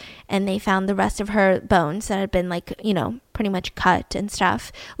days, and they found the rest of her bones that had been like, you know, pretty much cut and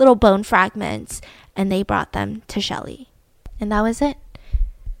stuff, little bone fragments, and they brought them to Shelly. And that was it.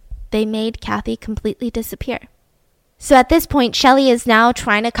 They made Kathy completely disappear. So at this point, Shelly is now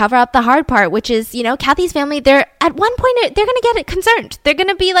trying to cover up the hard part, which is, you know, Kathy's family, they're at one point, they're going to get concerned. They're going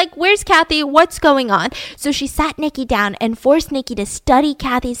to be like, where's Kathy? What's going on? So she sat Nikki down and forced Nikki to study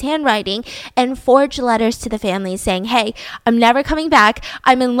Kathy's handwriting and forge letters to the family saying, hey, I'm never coming back.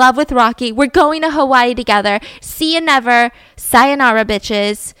 I'm in love with Rocky. We're going to Hawaii together. See you never. Sayonara,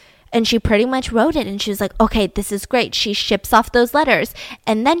 bitches. And she pretty much wrote it, and she was like, okay, this is great. She ships off those letters.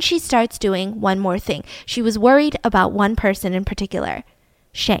 And then she starts doing one more thing. She was worried about one person in particular,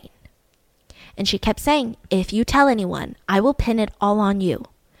 Shane. And she kept saying, if you tell anyone, I will pin it all on you.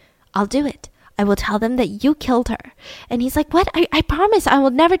 I'll do it. I will tell them that you killed her. And he's like, what? I promise I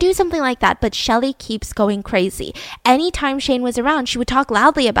will never do something like that. But Shelly keeps going crazy. Anytime Shane was around, she would talk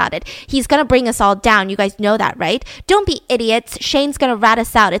loudly about it. He's going to bring us all down. You guys know that, right? Don't be idiots. Shane's going to rat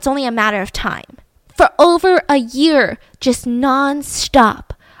us out. It's only a matter of time. For over a year, just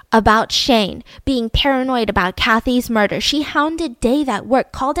non-stop about Shane being paranoid about Kathy's murder. She hounded Dave at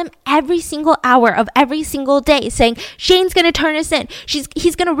work, called him every single hour of every single day, saying, Shane's going to turn us in. He's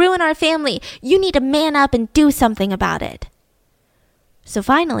going to ruin our family. You need to man up and do something about it. So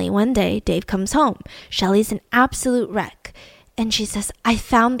finally, one day, Dave comes home. Shelly's an absolute wreck. And she says, I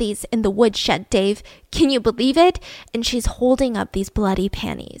found these in the woodshed, Dave. Can you believe it? And she's holding up these bloody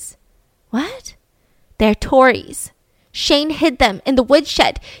panties. What? They're Tori's. Shane hid them in the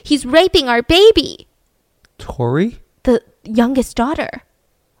woodshed. He's raping our baby. Tori? The youngest daughter.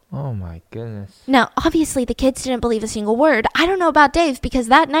 Oh my goodness. Now, obviously, the kids didn't believe a single word. I don't know about Dave because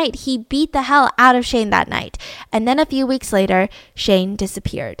that night, he beat the hell out of Shane that night. And then a few weeks later, Shane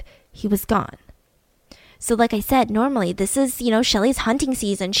disappeared. He was gone. So like I said, normally this is, Shelly's hunting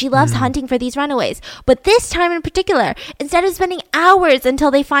season. She loves hunting for these runaways. But this time in particular, instead of spending hours until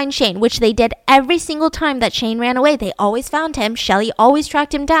they find Shane, which they did every single time that Shane ran away, they always found him. Shelly always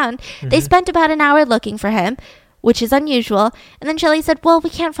tracked him down. They spent about an hour looking for him, which is unusual. And then Shelly said, well, we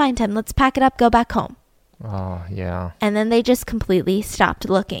can't find him. Let's pack it up, go back home. Oh, yeah. And then they just completely stopped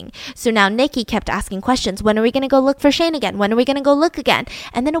looking. So now Nikki kept asking questions. When are we going to go look for Shane again? When are we going to go look again?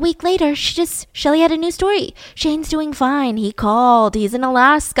 And then a week later, Shelly had a new story. Shane's doing fine. He called. He's in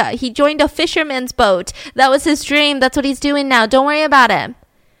Alaska. He joined a fisherman's boat. That was his dream. That's what he's doing now. Don't worry about him.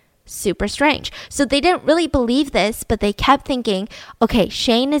 Super strange. So they didn't really believe this, but they kept thinking, okay,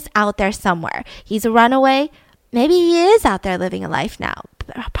 Shane is out there somewhere. He's a runaway. Maybe he is out there living a life now.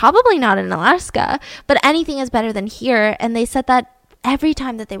 Probably not in Alaska, but anything is better than here. And they said that every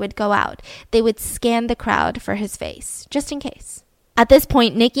time that they would go out, they would scan the crowd for his face, just in case. At this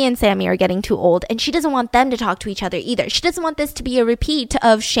point, Nikki and Sammy are getting too old, and she doesn't want them to talk to each other either. She doesn't want this to be a repeat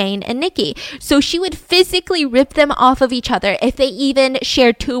of Shane and Nikki. So she would physically rip them off of each other if they even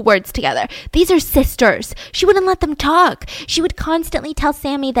shared 2 words together. These are sisters. She wouldn't let them talk. She would constantly tell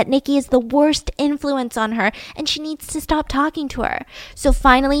Sammy that Nikki is the worst influence on her, and she needs to stop talking to her. So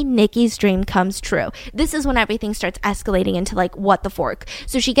finally, Nikki's dream comes true. This is when everything starts escalating into what the fork.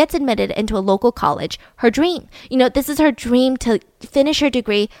 So she gets admitted into a local college. Her dream. This is her dream to finish her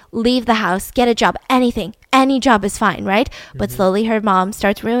degree, leave the house, get a job, anything. Any job is fine, right? But slowly her mom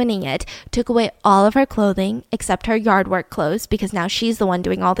starts ruining it, took away all of her clothing except her yard work clothes because now she's the one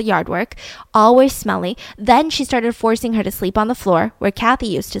doing all the yard work, always smelly. Then she started forcing her to sleep on the floor where Kathy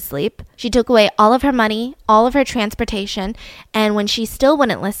used to sleep. She took away all of her money, all of her transportation, and when she still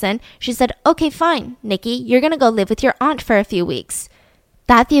wouldn't listen, she said, okay, fine, Nikki, you're gonna go live with your aunt for a few weeks.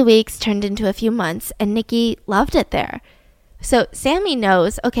 That few weeks turned into a few months, and Nikki loved it there. So Sammy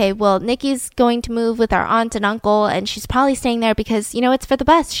knows, okay, well, Nikki's going to move with our aunt and uncle, and she's probably staying there because, it's for the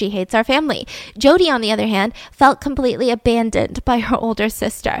best. She hates our family. Jody, on the other hand, felt completely abandoned by her older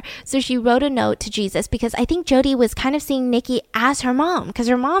sister. So she wrote a note to Jesus because I think Jody was kind of seeing Nikki as her mom because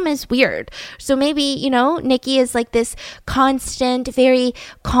her mom is weird. So maybe, Nikki is like this constant, very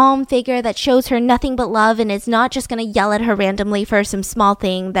calm figure that shows her nothing but love and is not just going to yell at her randomly for some small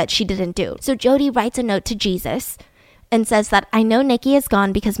thing that she didn't do. So Jody writes a note to Jesus and says that, I know Nikki is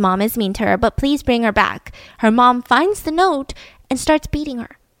gone because mom is mean to her, but please bring her back. Her mom finds the note and starts beating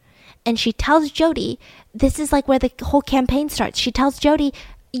her. And she tells Jody, this is where the whole campaign starts. She tells Jody,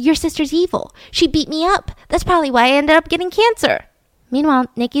 your sister's evil. She beat me up. That's probably why I ended up getting cancer. Meanwhile,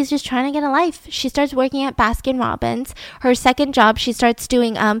 Nikki's just trying to get a life. She starts working at Baskin-Robbins. Her second job, she starts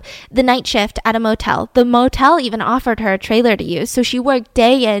doing the night shift at a motel. The motel even offered her a trailer to use. So she worked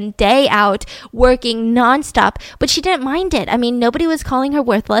day in, day out, working nonstop. But she didn't mind it. I mean, nobody was calling her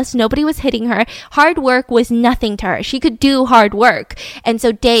worthless. Nobody was hitting her. Hard work was nothing to her. She could do hard work. And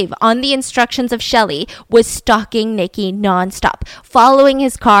so Dave, on the instructions of Shelly, was stalking Nikki nonstop, following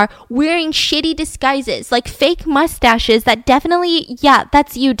his car, wearing shitty disguises, like fake mustaches that definitely... Yeah,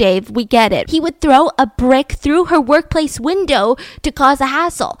 that's you, Dave. We get it. He would throw a brick through her workplace window to cause a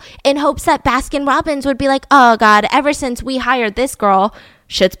hassle in hopes that Baskin-Robbins would be like, oh, God, ever since we hired this girl,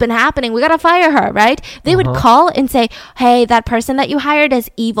 shit's been happening. We got to fire her, right? They would call and say, hey, that person that you hired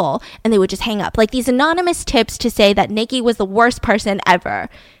is evil. And they would just hang up. Like these anonymous tips to say that Nikki was the worst person ever.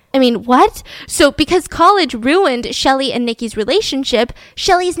 I mean, what? So because college ruined Shelly and Nikki's relationship,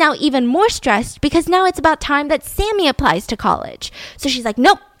 Shelly's now even more stressed because now it's about time that Sammy applies to college. So she's like,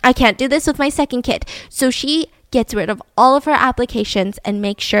 nope, I can't do this with my second kid. So she gets rid of all of her applications and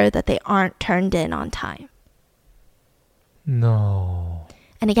makes sure that they aren't turned in on time. No.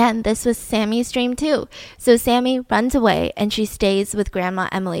 And again, this was Sammy's dream too. So Sammy runs away and she stays with Grandma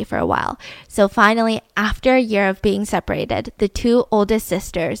Emily for a while. So finally, after a year of being separated, the two oldest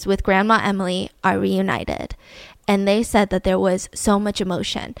sisters with Grandma Emily are reunited. And they said that there was so much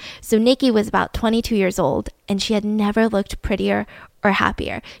emotion. So Nikki was about 22 years old and she had never looked prettier or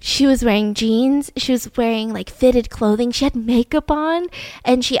happier. She was wearing jeans. She was wearing like fitted clothing. She had makeup on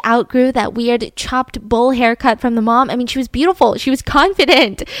and she outgrew that weird chopped bowl haircut from the mom. I mean, she was beautiful. She was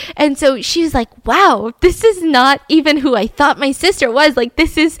confident. And so she was like, wow, this is not even who I thought my sister was. Like,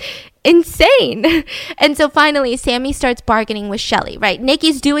 this is insane. And so finally Sammy starts bargaining with Shelly, right?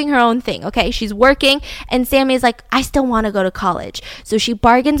 Nikki's doing her own thing, okay? She's working and Sammy's like, I still want to go to college. So she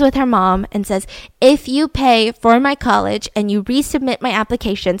bargains with her mom and says, if you pay for my college and you resubmit my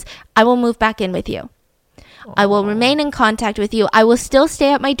applications, I will move back in with you. I will remain in contact with you. I will still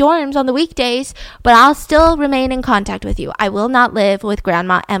stay at my dorms on the weekdays, but I'll still remain in contact with you. I will not live with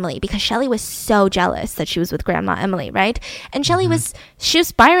Grandma Emily, because Shelly was so jealous that she was with Grandma Emily, right? And Shelly she was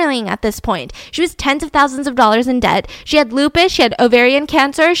spiraling at this point. She was tens of thousands of dollars in debt. She had lupus. She had ovarian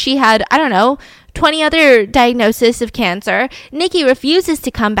cancer. She had, 20 other diagnoses of cancer. Nikki refuses to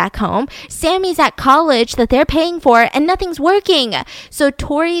come back home. Sammy's at college that they're paying for and nothing's working. So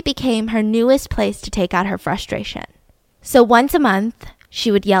Tori became her newest place to take out her frustration. So once a month,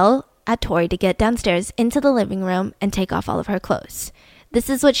 she would yell at Tori to get downstairs into the living room and take off all of her clothes. This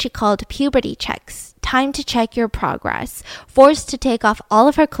is what she called puberty checks. Time to check your progress. Forced to take off all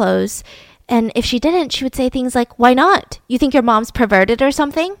of her clothes. And if she didn't, she would say things like, why not? You think your mom's perverted or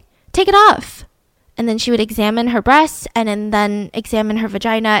something? Take it off. And then she would examine her breasts and then examine her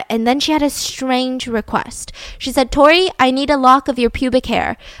vagina. And then she had a strange request. She said, Tori, I need a lock of your pubic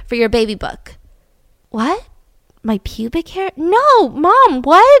hair for your baby book. What? My pubic hair? No, Mom,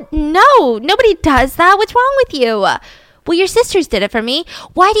 what? No, nobody does that. What's wrong with you? Well, your sisters did it for me.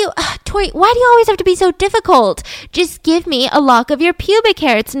 Tori, why do you always have to be so difficult? Just give me a lock of your pubic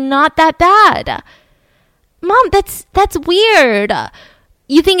hair. It's not that bad. Mom, that's weird.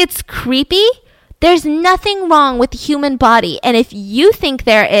 You think it's creepy? There's nothing wrong with the human body, and if you think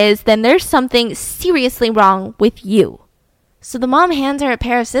there is, then there's something seriously wrong with you. So the mom hands her a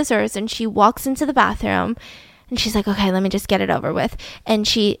pair of scissors, and she walks into the bathroom, and she's like, okay, let me just get it over with. And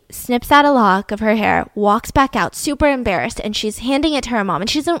she snips out a lock of her hair, walks back out, super embarrassed, and she's handing it to her mom, and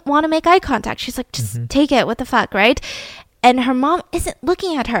she doesn't want to make eye contact. She's like, just take it, what the fuck, right? And her mom isn't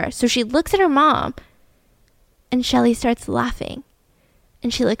looking at her, so she looks at her mom, and Shelly starts laughing.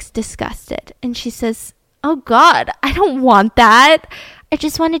 And she looks disgusted. And she says, oh God, I don't want that. I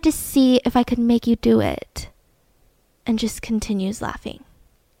just wanted to see if I could make you do it. And just continues laughing.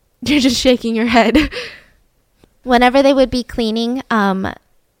 You're just shaking your head. Whenever they would be cleaning, the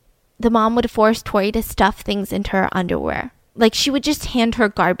mom would force Tori to stuff things into her underwear. Like, she would just hand her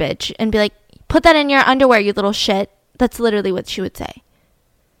garbage and be like, put that in your underwear, you little shit. That's literally what she would say.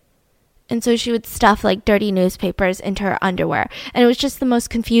 And so she would stuff like dirty newspapers into her underwear. And it was just the most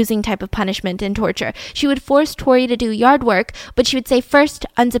confusing type of punishment and torture. She would force Tori to do yard work, but she would say, first,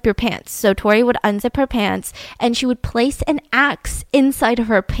 unzip your pants. So Tori would unzip her pants and she would place an axe inside of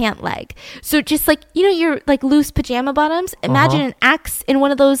her pant leg. So just like, your like loose pajama bottoms, imagine an axe in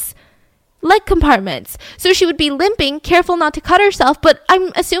one of those leg compartments. So she would be limping, careful not to cut herself, but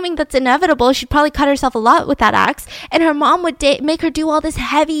I'm assuming that's inevitable. She'd probably cut herself a lot with that axe, and her mom would make her do all this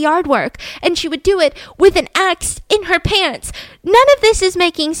heavy yard work, and she would do it with an axe in her pants. None of this is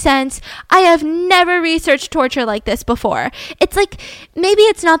making sense. I have never researched torture like this before. It's like, maybe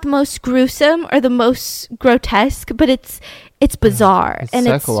it's not the most gruesome or the most grotesque, but it's bizarre. It's and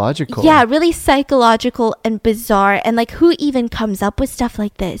psychological. Yeah, really psychological and bizarre. And like, who even comes up with stuff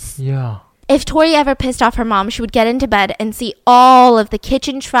like this? Yeah. If Tori ever pissed off her mom, she would get into bed and see all of the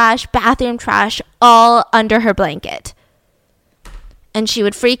kitchen trash, bathroom trash, all under her blanket. And she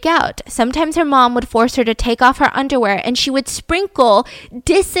would freak out. Sometimes her mom would force her to take off her underwear, and she would sprinkle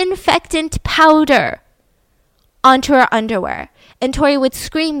disinfectant powder onto her underwear. And Tori would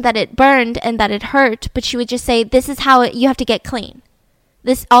scream that it burned and that it hurt, but she would just say, this is how you have to get clean.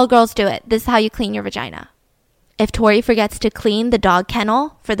 All girls do it. This is how you clean your vagina. If Tori forgets to clean the dog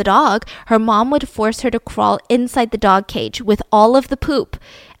kennel for the dog, her mom would force her to crawl inside the dog cage with all of the poop.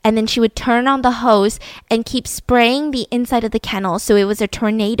 And then she would turn on the hose and keep spraying the inside of the kennel. So it was a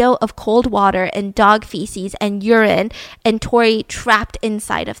tornado of cold water and dog feces and urine, and Tori trapped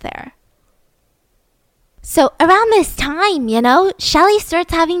inside of there. So around this time, Shelly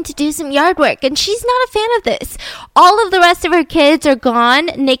starts having to do some yard work, and she's not a fan of this. All of the rest of her kids are gone.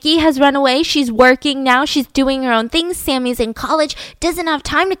 Nikki has run away. She's working now. She's doing her own things. Sammy's in college, doesn't have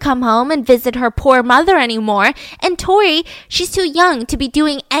time to come home and visit her poor mother anymore. And Tori, she's too young to be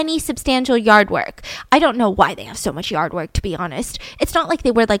doing any substantial yard work. I don't know why they have so much yard work, to be honest. It's not like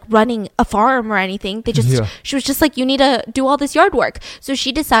they were like running a farm or anything. She was just like, you need to do all this yard work. So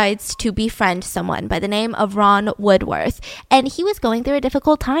she decides to befriend someone by the name of Ron Woodworth, and he was going through a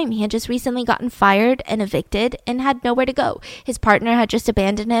difficult time. He had just recently gotten fired and evicted and had nowhere to go. His partner had just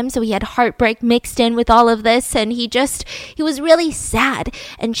abandoned him, so he had heartbreak mixed in with all of this, and he was really sad.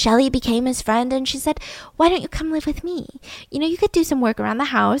 And Shelly became his friend, and she said, why don't you come live with me? You could do some work around the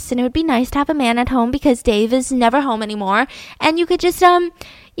house, and it would be nice to have a man at home because Dave is never home anymore, and you could just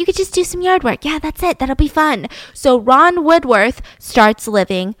do some yard work. Yeah, that's it. That'll be fun. So Ron Woodworth starts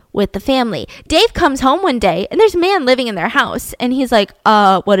living with the family. Dave comes home one day and there's a man living in their house. And he's like,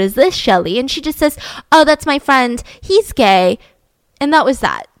 what is this, Shelly? And she just says, oh, that's my friend. He's gay. And that was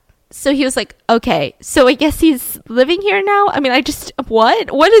that. So he was like, okay, so I guess he's living here now? I mean,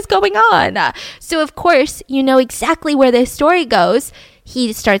 what is going on? So of course, you know exactly where this story goes.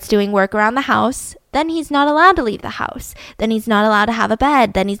 He starts doing work around the house. Then he's not allowed to leave the house. Then he's not allowed to have a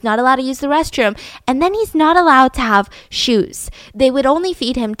bed. Then he's not allowed to use the restroom. And then he's not allowed to have shoes. They would only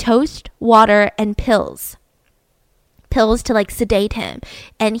feed him toast, water, and pills. Pills to sedate him.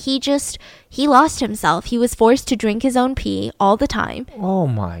 And he lost himself. He was forced to drink his own pee all the time. Oh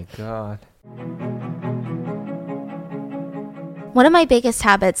my God. One of my biggest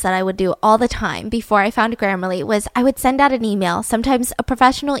habits that I would do all the time before I found Grammarly was I would send out an email, sometimes a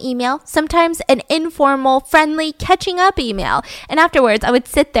professional email, sometimes an informal, friendly, catching up email. And afterwards, I would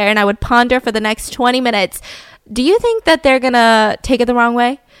sit there and I would ponder for the next 20 minutes. Do you think that they're going to take it the wrong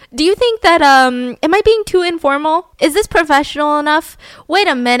way? Do you think that, am I being too informal? Is this professional enough? Wait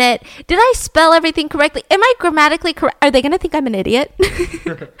a minute. Did I spell everything correctly? Am I grammatically correct? Are they going to think I'm an idiot?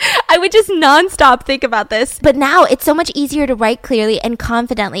 I would just nonstop think about this. But now it's so much easier to write clearly and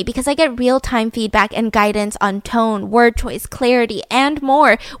confidently because I get real-time feedback and guidance on tone, word choice, clarity, and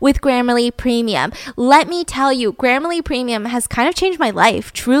more with Grammarly Premium. Let me tell you, Grammarly Premium has kind of changed my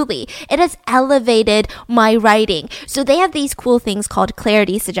life, truly. It has elevated my writing. So they have these cool things called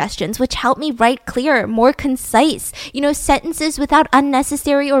clarity suggestions, which help me write clearer, more concise, sentences without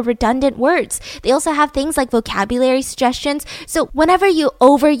unnecessary or redundant words. They also have things like vocabulary suggestions. So whenever you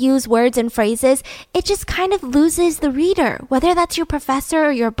overuse words and phrases, it just kind of loses the reader. Whether that's your professor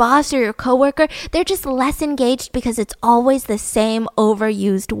or your boss or your coworker, they're just less engaged because it's always the same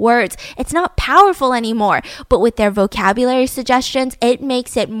overused words. It's not powerful anymore. But with their vocabulary suggestions, it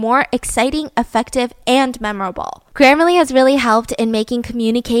makes it more exciting, effective, and memorable. Grammarly has really helped in making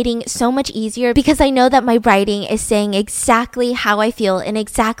communicating so much easier because I know that my writing is saying exactly how I feel and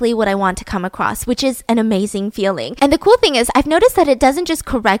exactly what I want to come across, which is an amazing feeling. And the cool thing is I've noticed that it doesn't just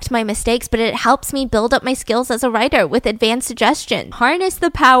correct my mistakes, but it helps me build up my skills as a writer with advanced suggestions. Harness the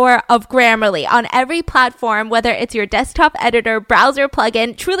power of Grammarly on every platform, whether it's your desktop editor, browser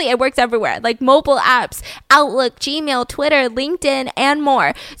plugin. Truly, it works everywhere, like mobile apps, Outlook, Gmail, Twitter, LinkedIn, and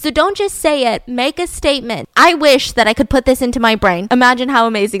more. So don't just say it, make a statement. I wish that I could put this into my brain. Imagine how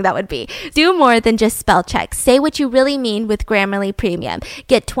amazing that would be. Do more than just spell check. Say what you really mean with Grammarly Premium.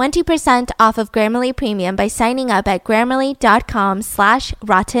 Get 20% off of Grammarly Premium by signing up at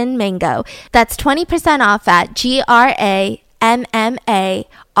Grammarly.com/RottenMango. That's 20% off at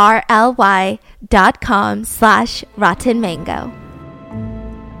GRAMMARLY.com/RottenMango.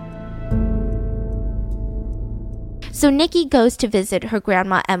 So Nikki goes to visit her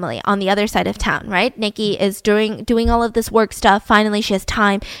grandma Emily on the other side of town, right? Nikki is doing all of this work stuff. Finally, she has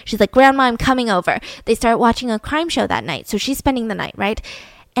time. She's like, Grandma, I'm coming over. They start watching a crime show that night. So she's spending the night, right?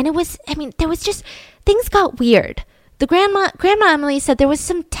 And things got weird. The Grandma Emily said there was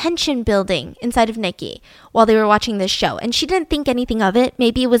some tension building inside of Nikki while they were watching this show. And she didn't think anything of it.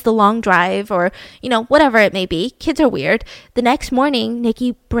 Maybe it was the long drive or, whatever it may be. Kids are weird. The next morning,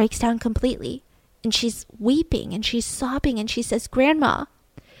 Nikki breaks down completely. And she's weeping and she's sobbing and she says, Grandma,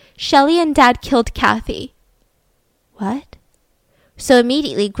 Shelly and Dad killed Kathy. What? So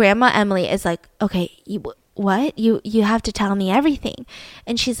immediately Grandma Emily is like, okay, what? You have to tell me everything.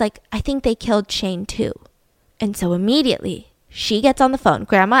 And she's like, I think they killed Shane too. And so immediately she gets on the phone.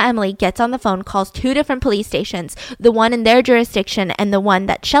 Grandma Emily gets on the phone, calls 2 different police stations, the one in their jurisdiction and the one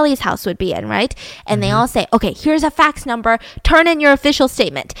that Shelly's house would be in, right? And they all say, okay, here's a fax number. Turn in your official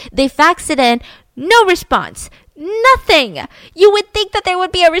statement. They fax it in. No response. Nothing. You would think that there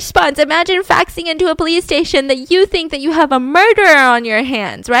would be a response. Imagine faxing into a police station that you think that you have a murderer on your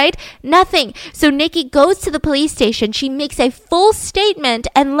hands, right? Nothing. So Nikki goes to the police station. She makes a full statement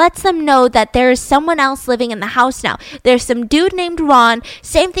and lets them know that there is someone else living in the house now. There's some dude named Ron.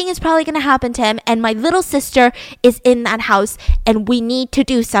 Same thing is probably going to happen to him. And my little sister is in that house and we need to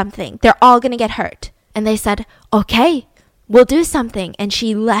do something. They're all going to get hurt. And they said, okay, we'll do something. And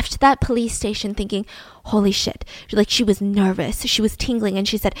she left that police station thinking, holy shit. She was nervous. She was tingling and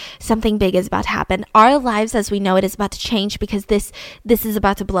she said, something big is about to happen. Our lives as we know it is about to change because this is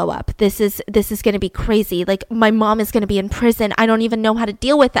about to blow up. This is going to be crazy. Like my mom is going to be in prison. I don't even know how to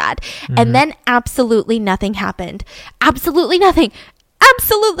deal with that. Mm-hmm. And then absolutely nothing happened. Absolutely nothing.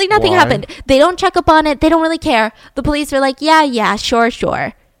 Absolutely nothing happened. They don't check up on it. They don't really care. The police were like, yeah, sure.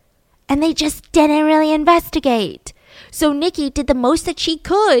 And they just didn't really investigate. So Nikki did the most that she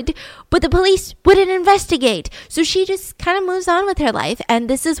could, but the police wouldn't investigate. So she just kind of moves on with her life. And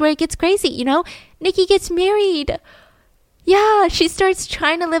this is where it gets crazy, you know? Nikki gets married. Yeah, she starts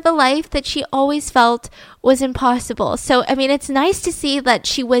trying to live a life that she always felt was impossible. So, I mean, it's nice to see that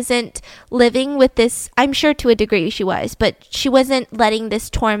she wasn't living with this. I'm sure to a degree she was, but she wasn't letting this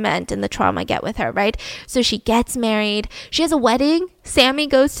torment and the trauma get with her, right? So she gets married. She has a wedding. Sammy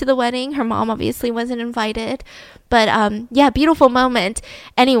goes to the wedding. Her mom obviously wasn't invited. But, yeah, beautiful moment.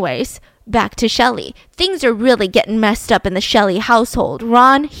 Anyways, back to Shelly. Things are really getting messed up in the Shelly household.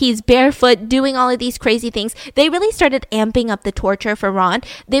 Ron, he's barefoot, doing all of these crazy things. They really started amping up the torture for Ron.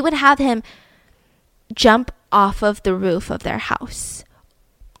 They would have him jump off of the roof of their house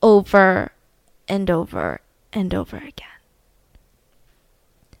over and over and over again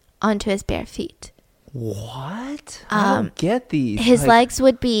onto his bare feet. What? I don't get these. His legs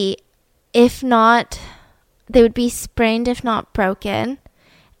would be, if not, they would be sprained, if not broken.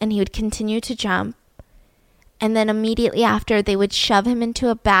 And he would continue to jump. And then immediately after, they would shove him into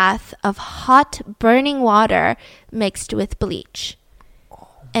a bath of hot, burning water mixed with bleach.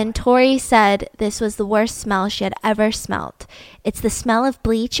 And Tori said this was the worst smell she had ever smelled. It's the smell of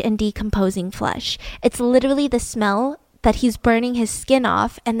bleach and decomposing flesh. It's literally the smell that he's burning his skin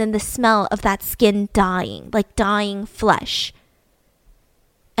off, and then the smell of that skin dying, like dying flesh.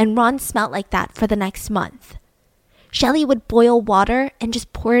 And Ron smelled like that for the next month. Shelly would boil water and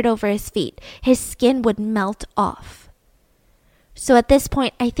just pour it over his feet. His skin would melt off. So at this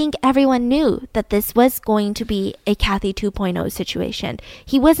point, I think everyone knew that this was going to be a Kathy 2.0 situation.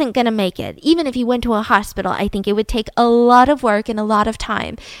 He wasn't going to make it. Even if he went to a hospital, I think it would take a lot of work and a lot of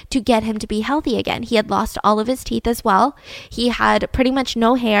time to get him to be healthy again. He had lost all of his teeth as well. He had pretty much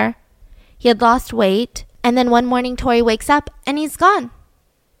no hair. He had lost weight. And then one morning, Tori wakes up and he's gone.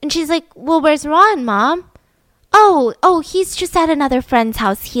 And she's like, well, where's Ron, Mom? Oh, he's just at another friend's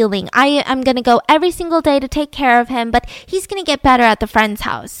house healing. I am going to go every single day to take care of him, but he's going to get better at the friend's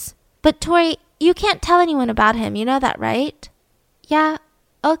house. But Tori, you can't tell anyone about him. You know that, right? Yeah.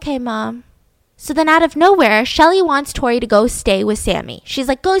 Okay, Mom. So then out of nowhere, Shelly wants Tori to go stay with Sammy. She's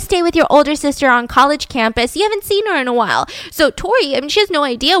like, go stay with your older sister on college campus. You haven't seen her in a while. So Tori, she has no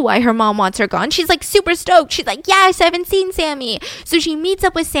idea why her mom wants her gone. She's like super stoked. She's like, yes, I haven't seen Sammy. So she meets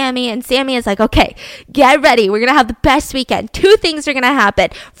up with Sammy and Sammy is like, okay, get ready. We're going to have the best weekend. 2 things are going to happen.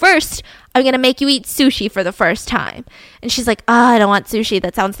 First, I'm going to make you eat sushi for the first time. And she's like, I don't want sushi.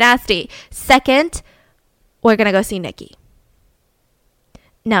 That sounds nasty. Second, we're going to go see Nikki.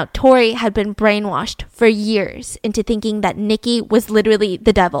 Now, Tori had been brainwashed for years into thinking that Nikki was literally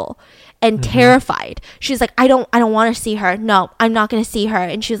the devil and terrified. She's like, I don't want to see her. No, I'm not going to see her.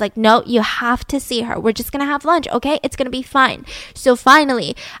 And she was like, no, you have to see her. We're just going to have lunch. Okay. It's going to be fine. So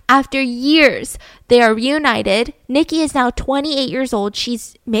finally, after years, they are reunited. Nikki is now 28 years old.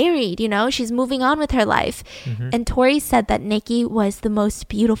 She's married, she's moving on with her life. And Tori said that Nikki was the most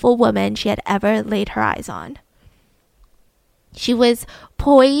beautiful woman she had ever laid her eyes on. She was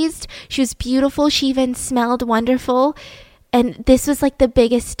poised. She was beautiful. She even smelled wonderful. And this was like the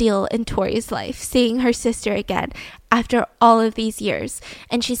biggest deal in Tori's life, seeing her sister again after all of these years.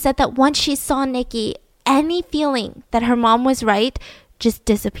 And she said that once she saw Nikki, any feeling that her mom was right just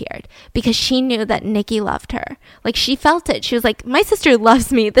disappeared because she knew that Nikki loved her. Like she felt it. She was like, my sister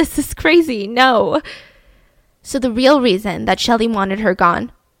loves me. This is crazy. No. So the real reason that Shelly wanted her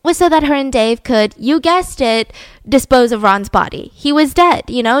gone was so that her and Dave could, you guessed it, dispose of Ron's body. He was dead.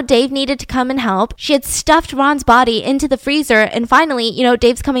 Dave needed to come and help. She had stuffed Ron's body into the freezer, and finally,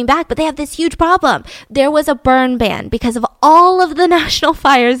 Dave's coming back, but they have this huge problem. There was a burn ban because of all of the national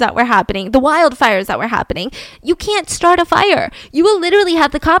fires that were happening, the wildfires that were happening. You can't start a fire. You will literally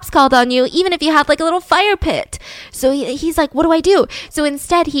have the cops called on you, even if you have like a little fire pit. So he's like, what do I do? So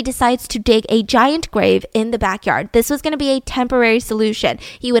instead, he decides to dig a giant grave in the backyard. This was going to be a temporary solution.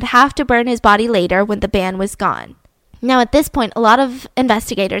 He would have to burn his body later when the ban was gone. Now, at this point, a lot of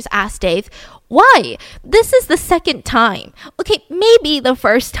investigators asked Dave, why? This is the second time. Okay, maybe the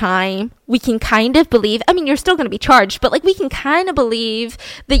first time we can kind of believe, I mean, you're still going to be charged, but like we can kind of believe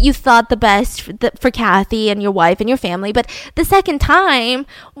that you thought the best for Kathy and your wife and your family. But the second time,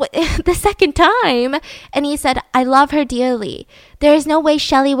 and he said, I love her dearly. There is no way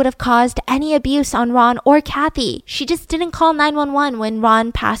Shelley would have caused any abuse on Ron or Kathy. She just didn't call 911 when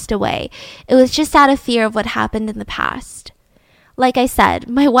Ron passed away. It was just out of fear of what happened in the past. Like I said,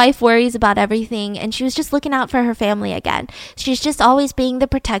 my wife worries about everything, and she was just looking out for her family again. She's just always being the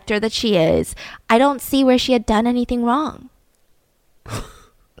protector that she is. I don't see where she had done anything wrong.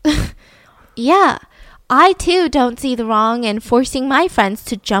 Yeah, I too don't see the wrong in forcing my friends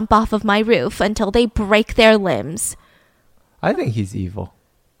to jump off of my roof until they break their limbs. I think he's evil.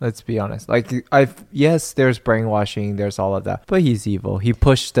 Let's be honest. Like, yes, there's brainwashing, there's all of that, but he's evil. He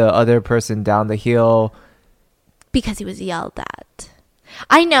pushed the other person down the hill. Because he was yelled at.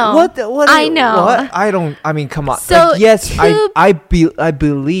 I know. What? I know. What? I mean, come on. So like, yes, I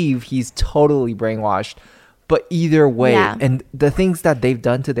believe he's totally brainwashed. But either way, yeah. And the things that they've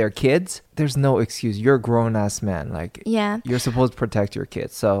done to their kids, there's no excuse. You're a grown-ass man. Like, yeah. You're supposed to protect your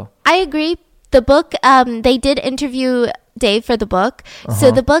kids. So I agree. The book, they did interview Dave for the book.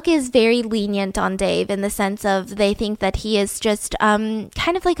 So the book is very lenient on Dave in the sense of they think that he is just kind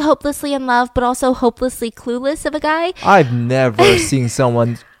of like hopelessly in love, but also hopelessly clueless of a guy. I've never seen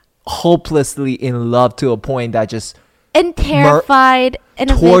someone hopelessly in love to a point that just and terrified and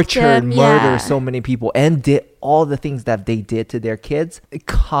tortured, murdered yeah. So many people and did all the things that they did to their kids.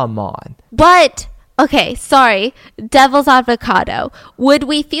 Come on. But okay, sorry, devil's avocado. Would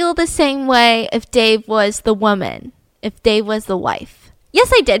we feel the same way if Dave was the woman? If Dave was the wife?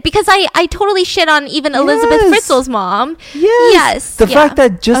 Yes, I did. Because I totally shit on even Elizabeth Fritzl's mom. Yes. The fact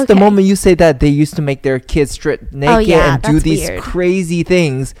that just the moment you say that they used to make their kids strip naked and do these weird. Crazy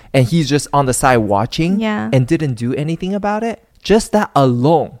things, and he's just on the side watching and didn't do anything about it. Just that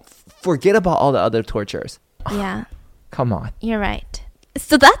alone. Forget about all the other tortures. Yeah. Come on. You're right.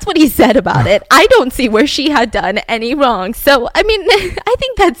 So that's what he said about it. I don't see where she had done any wrong. So, I mean, I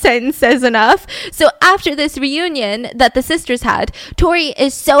think that sentence says enough. So after this reunion that the sisters had, Tori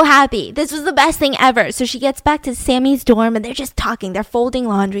is so happy. This was the best thing ever. So she gets back to Sammy's dorm and they're just talking. They're folding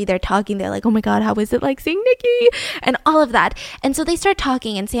laundry. They're talking. They're like, oh my God, how was it like seeing Nikki? And all of that. And so they start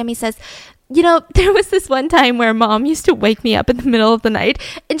talking and Sammy says, you know, there was this one time where Mom used to wake me up in the middle of the night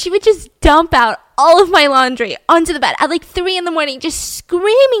and she would just dump out all of my laundry onto the bed at like 3 a.m, just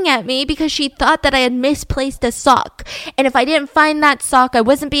screaming at me because she thought that I had misplaced a sock. And if I didn't find that sock, I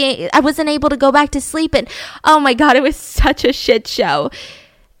wasn't able to go back to sleep. And oh my God, it was such a shit show.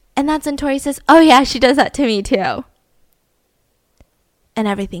 And that's when Tori says, oh yeah, she does that to me too. And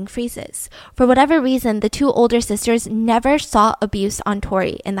everything freezes. For whatever reason, the two older sisters never saw abuse on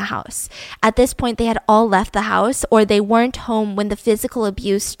Tori in the house. At this point, they had all left the house or they weren't home when the physical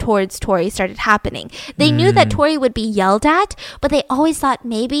abuse towards Tori started happening. They knew that Tori would be yelled at, but they always thought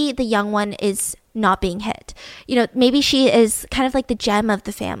maybe the young one is not being hit. You know, maybe she is kind of like the gem of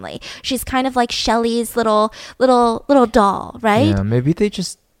the family. She's kind of like Shelley's little doll, right? Yeah, maybe they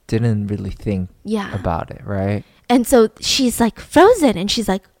just didn't really think about it, right? And so she's like frozen and she's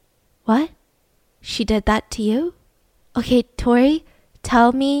like, what? She did that to you? Okay, Tori,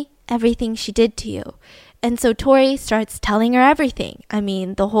 tell me everything she did to you. And so Tori starts telling her everything. I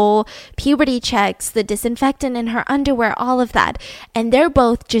mean, the whole puberty checks, the disinfectant in her underwear, all of that. And they're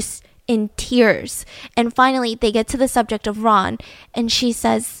both just in tears. And finally, they get to the subject of Ron and she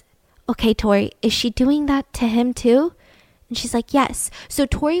says, okay, Tori, is she doing that to him too? And she's like, yes. So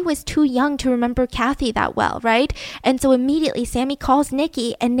Tori was too young to remember Kathy that well, right? And so immediately Sammy calls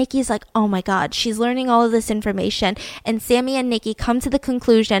Nikki and Nikki's like, oh my God, she's learning all of this information. And Sammy and Nikki come to the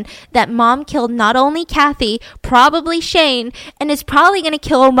conclusion that Mom killed not only Kathy, probably Shane, and is probably going to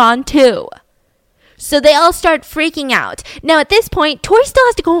kill Ron too. So they all start freaking out. Now at this point, Tori still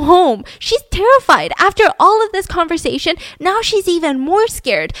has to go home. She's terrified. After all of this conversation, now she's even more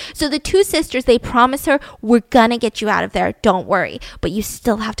scared. So the two sisters, they promise her, we're gonna get you out of there. Don't worry. But you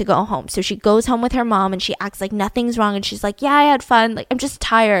still have to go home. So she goes home with her mom and she acts like nothing's wrong. And she's like, yeah, I had fun. Like, I'm just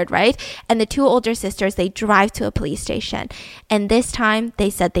tired, right? And the two older sisters, they drive to a police station. And this time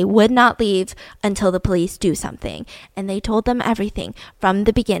they said they would not leave until the police do something. And they told them everything from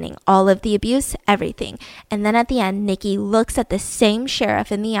the beginning, all of the abuse, everything. And then at the end, Nikki looks at the same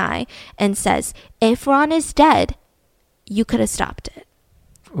sheriff in the eye and says, if Ron is dead, you could have stopped it.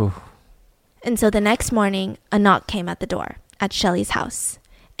 Ooh. And so the next morning, a knock came at the door at Shelly's house.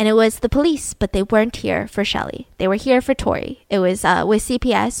 And it was the police, but they weren't here for Shelly. They were here for Tori. It was with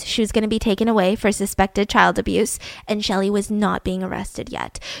CPS. She was going to be taken away for suspected child abuse, and Shelly was not being arrested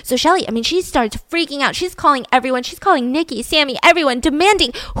yet. So Shelly, I mean, she starts freaking out. She's calling everyone. She's calling Nikki, Sammy, everyone,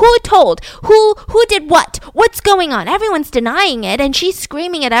 demanding who told, who did what, what's going on. Everyone's denying it, and she's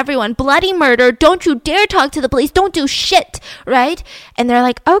screaming at everyone, bloody murder, don't you dare talk to the police, don't do shit, right? And they're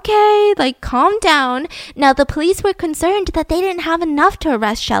like, okay, like, calm down. Now, the police were concerned that they didn't have enough to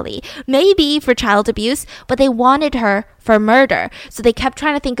arrest Shelly, maybe for child abuse, but they wanted her for murder. So they kept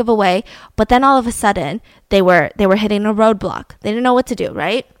trying to think of a way, but then all of a sudden they were hitting a roadblock. They didn't know what to do,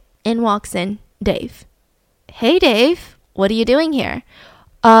 right? In walks in Dave. Hey Dave, what are you doing here?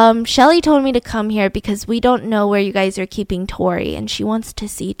 Shelly told me to come here because we don't know where you guys are keeping Tori and she wants to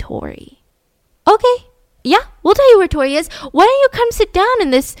see Tori. Okay, yeah, we'll tell you where Tori is. Why don't you come sit down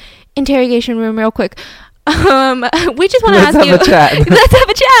in this interrogation room real quick? We just want to ask you. Let's have a chat. Let's have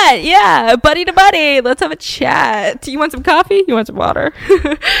a chat. Yeah, buddy to buddy. Let's have a chat. You want some coffee? You want some water?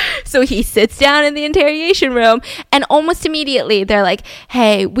 So he sits down in the interrogation room, and almost immediately they're like,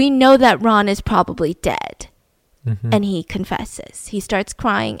 "Hey, we know that Ron is probably dead." And he confesses. He starts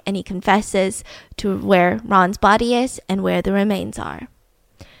crying, and he confesses to where Ron's body is and where the remains are.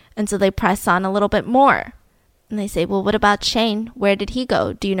 And so they press on a little bit more, and they say, "Well, what about Shane? Where did he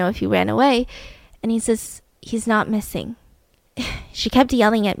go? Do you know if he ran away?" And he says, he's not missing. She kept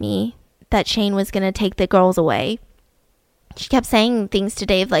yelling at me that Shane was going to take the girls away. She kept saying things to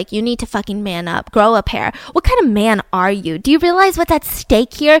Dave like, you need to fucking man up, grow a pair. What kind of man are you? Do you realize what's at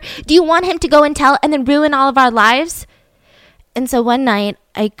stake here? Do you want him to go and tell and then ruin all of our lives? And so one night,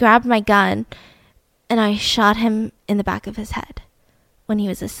 I grabbed my gun and I shot him in the back of his head when he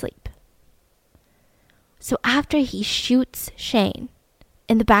was asleep. So after he shoots Shane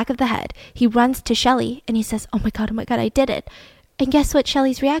in the back of the head, he runs to Shelly and he says, oh my God, I did it. And guess what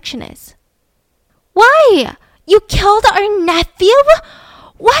Shelly's reaction is? Why? You killed our nephew?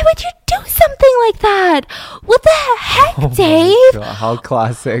 Why would you do something like that? What the heck, Dave? God, how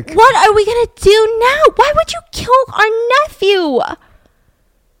classic. What are we going to do now? Why would you kill our nephew?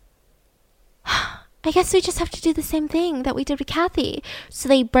 I guess we just have to do the same thing that we did with Kathy. So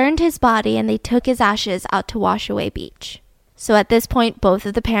they burned his body and they took his ashes out to Washaway Beach. So at this point, both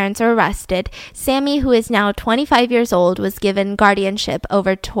of the parents are arrested. Sammy, who is now 25 years old, was given guardianship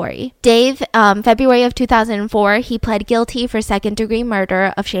over Tori. Dave, February of 2004, he pled guilty for second-degree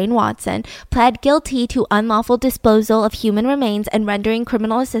murder of Shane Watson, pled guilty to unlawful disposal of human remains and rendering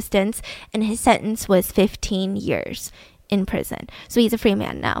criminal assistance, and his sentence was 15 years in prison. So he's a free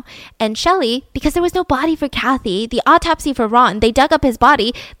man now. And Shelly, because there was no body for Kathy, the autopsy for Ron, they dug up his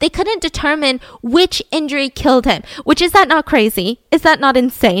body. They couldn't determine which injury killed him. Which, is that not crazy? Is that not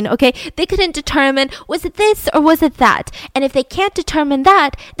insane? Okay. They couldn't determine, was it this or was it that? And if they can't determine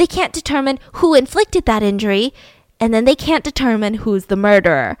that, they can't determine who inflicted that injury. And then they can't determine who's the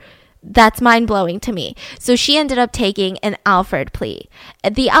murderer. That's mind-blowing to me. So she ended up taking an Alford plea.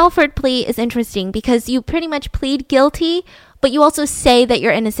 The Alford plea is interesting because you pretty much plead guilty, but you also say that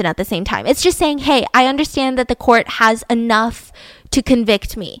you're innocent at the same time. It's just saying, hey, I understand that the court has enough to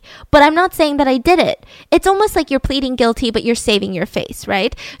convict me, but I'm not saying that I did it. It's almost like you're pleading guilty, but you're saving your face,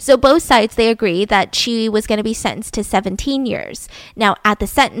 right? So both sides, they agree that she was going to be sentenced to 17 years. Now, at the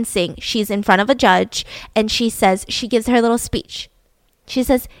sentencing, she's in front of a judge, and she gives her little speech. She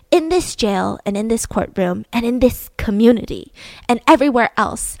says, in this jail and in this courtroom and in this community and everywhere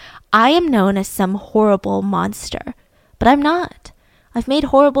else, I am known as some horrible monster. But I'm not. I've made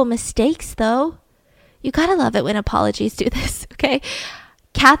horrible mistakes, though. You gotta love it when apologies do this, okay?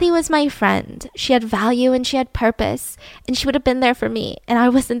 Kathy was my friend. She had value and she had purpose, and she would have been there for me, and I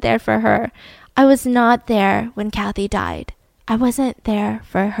wasn't there for her. I was not there when Kathy died. I wasn't there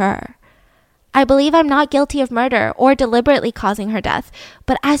for her. I believe I'm not guilty of murder or deliberately causing her death,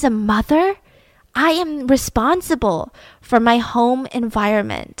 but as a mother, I am responsible for my home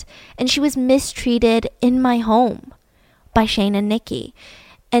environment, and she was mistreated in my home by Shane and Nikki,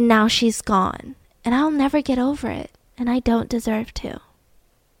 and now she's gone, and I'll never get over it, and I don't deserve to.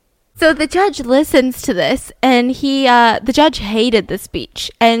 So the judge listens to this, and the judge hated the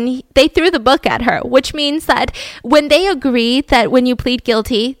speech, and they threw the book at her, which means that when they agree that when you plead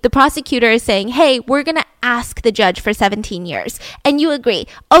guilty, the prosecutor is saying, hey, we're going to ask the judge for 17 years. And you agree,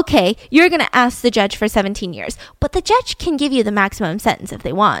 okay, you're going to ask the judge for 17 years. But the judge can give you the maximum sentence if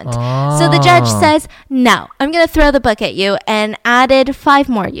they want. So the judge says, no, I'm going to throw the book at you, and added 5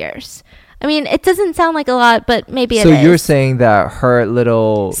 more years. I mean, it doesn't sound like a lot, but maybe it is. So you're saying that her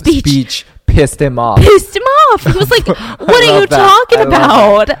little speech pissed him off. He was like, what are you talking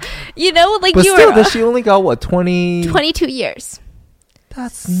about? You know, like, but still, she only got, what, 22 years.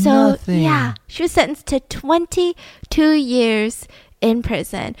 That's nothing. Yeah, she was sentenced to 22 years in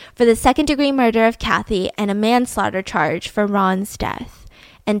prison for the second-degree murder of Kathy and a manslaughter charge for Ron's death.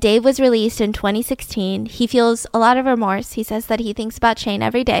 And Dave was released in 2016. He feels a lot of remorse. He says that he thinks about Shane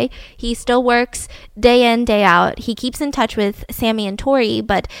every day. He still works day in, day out. He keeps in touch with Sammy and Tori,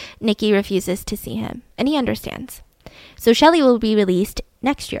 but Nikki refuses to see him. And he understands. So Shelly will be released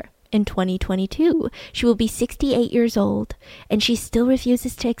next year in 2022. She will be 68 years old, and she still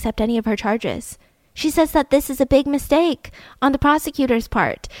refuses to accept any of her charges. She says that this is a big mistake on the prosecutor's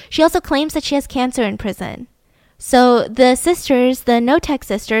part. She also claims that she has cancer in prison. So the sisters, the No-Tech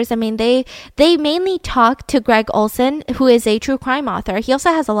sisters, I mean, they mainly talk to Greg Olson, who is a true crime author. He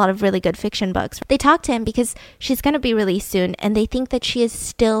also has a lot of really good fiction books. They talk to him because she's going to be released soon, and they think that she is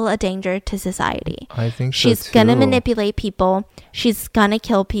still a danger to society. I think so, she's going to manipulate people. She's going to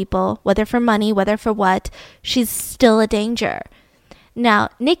kill people, whether for money, whether for what. She's still a danger. Now,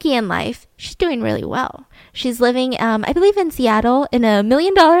 Nikki in life, she's doing really well. She's living, I believe, in Seattle in a $1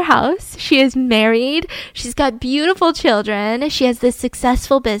 million house. She is married. She's got beautiful children. She has this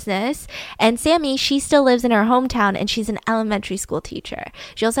successful business. And Sammy, she still lives in her hometown, and she's an elementary school teacher.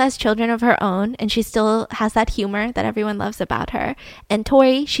 She also has children of her own, and she still has that humor that everyone loves about her. And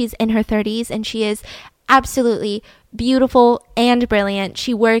Tori, she's in her 30s, and she is absolutely beautiful and brilliant.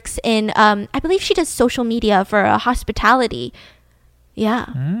 She works in, I believe she does social media for a hospitality.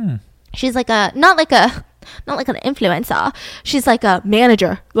 Yeah. She's like not like an influencer. She's like a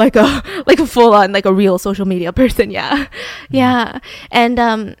manager, like a full on, like a real social media person. Yeah. Yeah.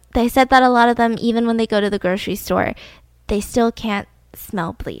 And they said that a lot of them, even when they go to the grocery store, they still can't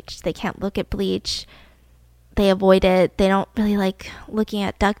smell bleach. They can't look at bleach. They avoid it. They don't really like looking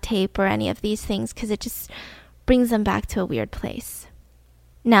at duct tape or any of these things because it just brings them back to a weird place.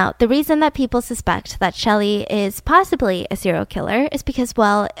 Now, the reason that people suspect that Shelly is possibly a serial killer is because,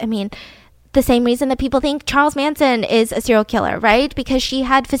 well, I mean, the same reason that people think Charles Manson is a serial killer, right? Because she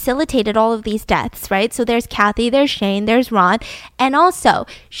had facilitated all of these deaths, right? So there's Kathy, there's Shane, there's Ron. And also,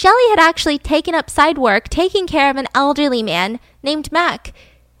 Shelly had actually taken up side work, taking care of an elderly man named Mac.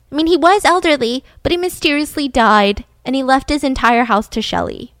 I mean, he was elderly, but he mysteriously died, and he left his entire house to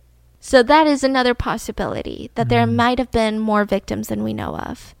Shelly. So that is another possibility, that there might have been more victims than we know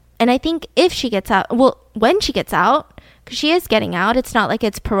of. And I think if she gets out, well, when she gets out, because she is getting out, it's not like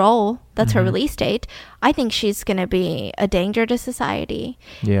it's parole, that's her release date. I think she's going to be a danger to society.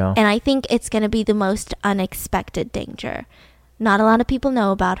 Yeah. And I think it's going to be the most unexpected danger. Not a lot of people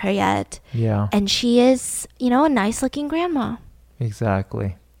know about her yet. Yeah. And she is, you know, a nice looking grandma.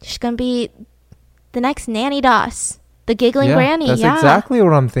 Exactly. She's going to be the next Nanny Doss. The giggling granny, that's exactly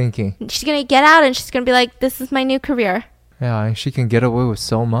what I'm thinking. She's going to get out and she's going to be like, this is my new career. Yeah, and she can get away with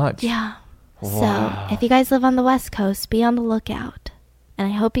so much. Yeah. Wow. So if you guys live on the West Coast, be on the lookout. And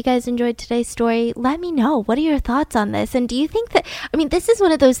I hope you guys enjoyed today's story. Let me know. What are your thoughts on this? And do you think that, I mean, this is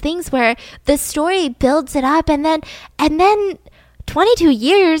one of those things where the story builds it up and then 22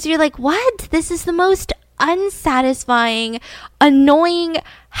 years, you're like, what? This is the most unsatisfying, annoying,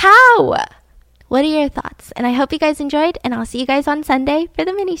 how? What are your thoughts? And I hope you guys enjoyed, and I'll see you guys on Sunday for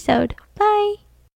the mini-sode. Bye!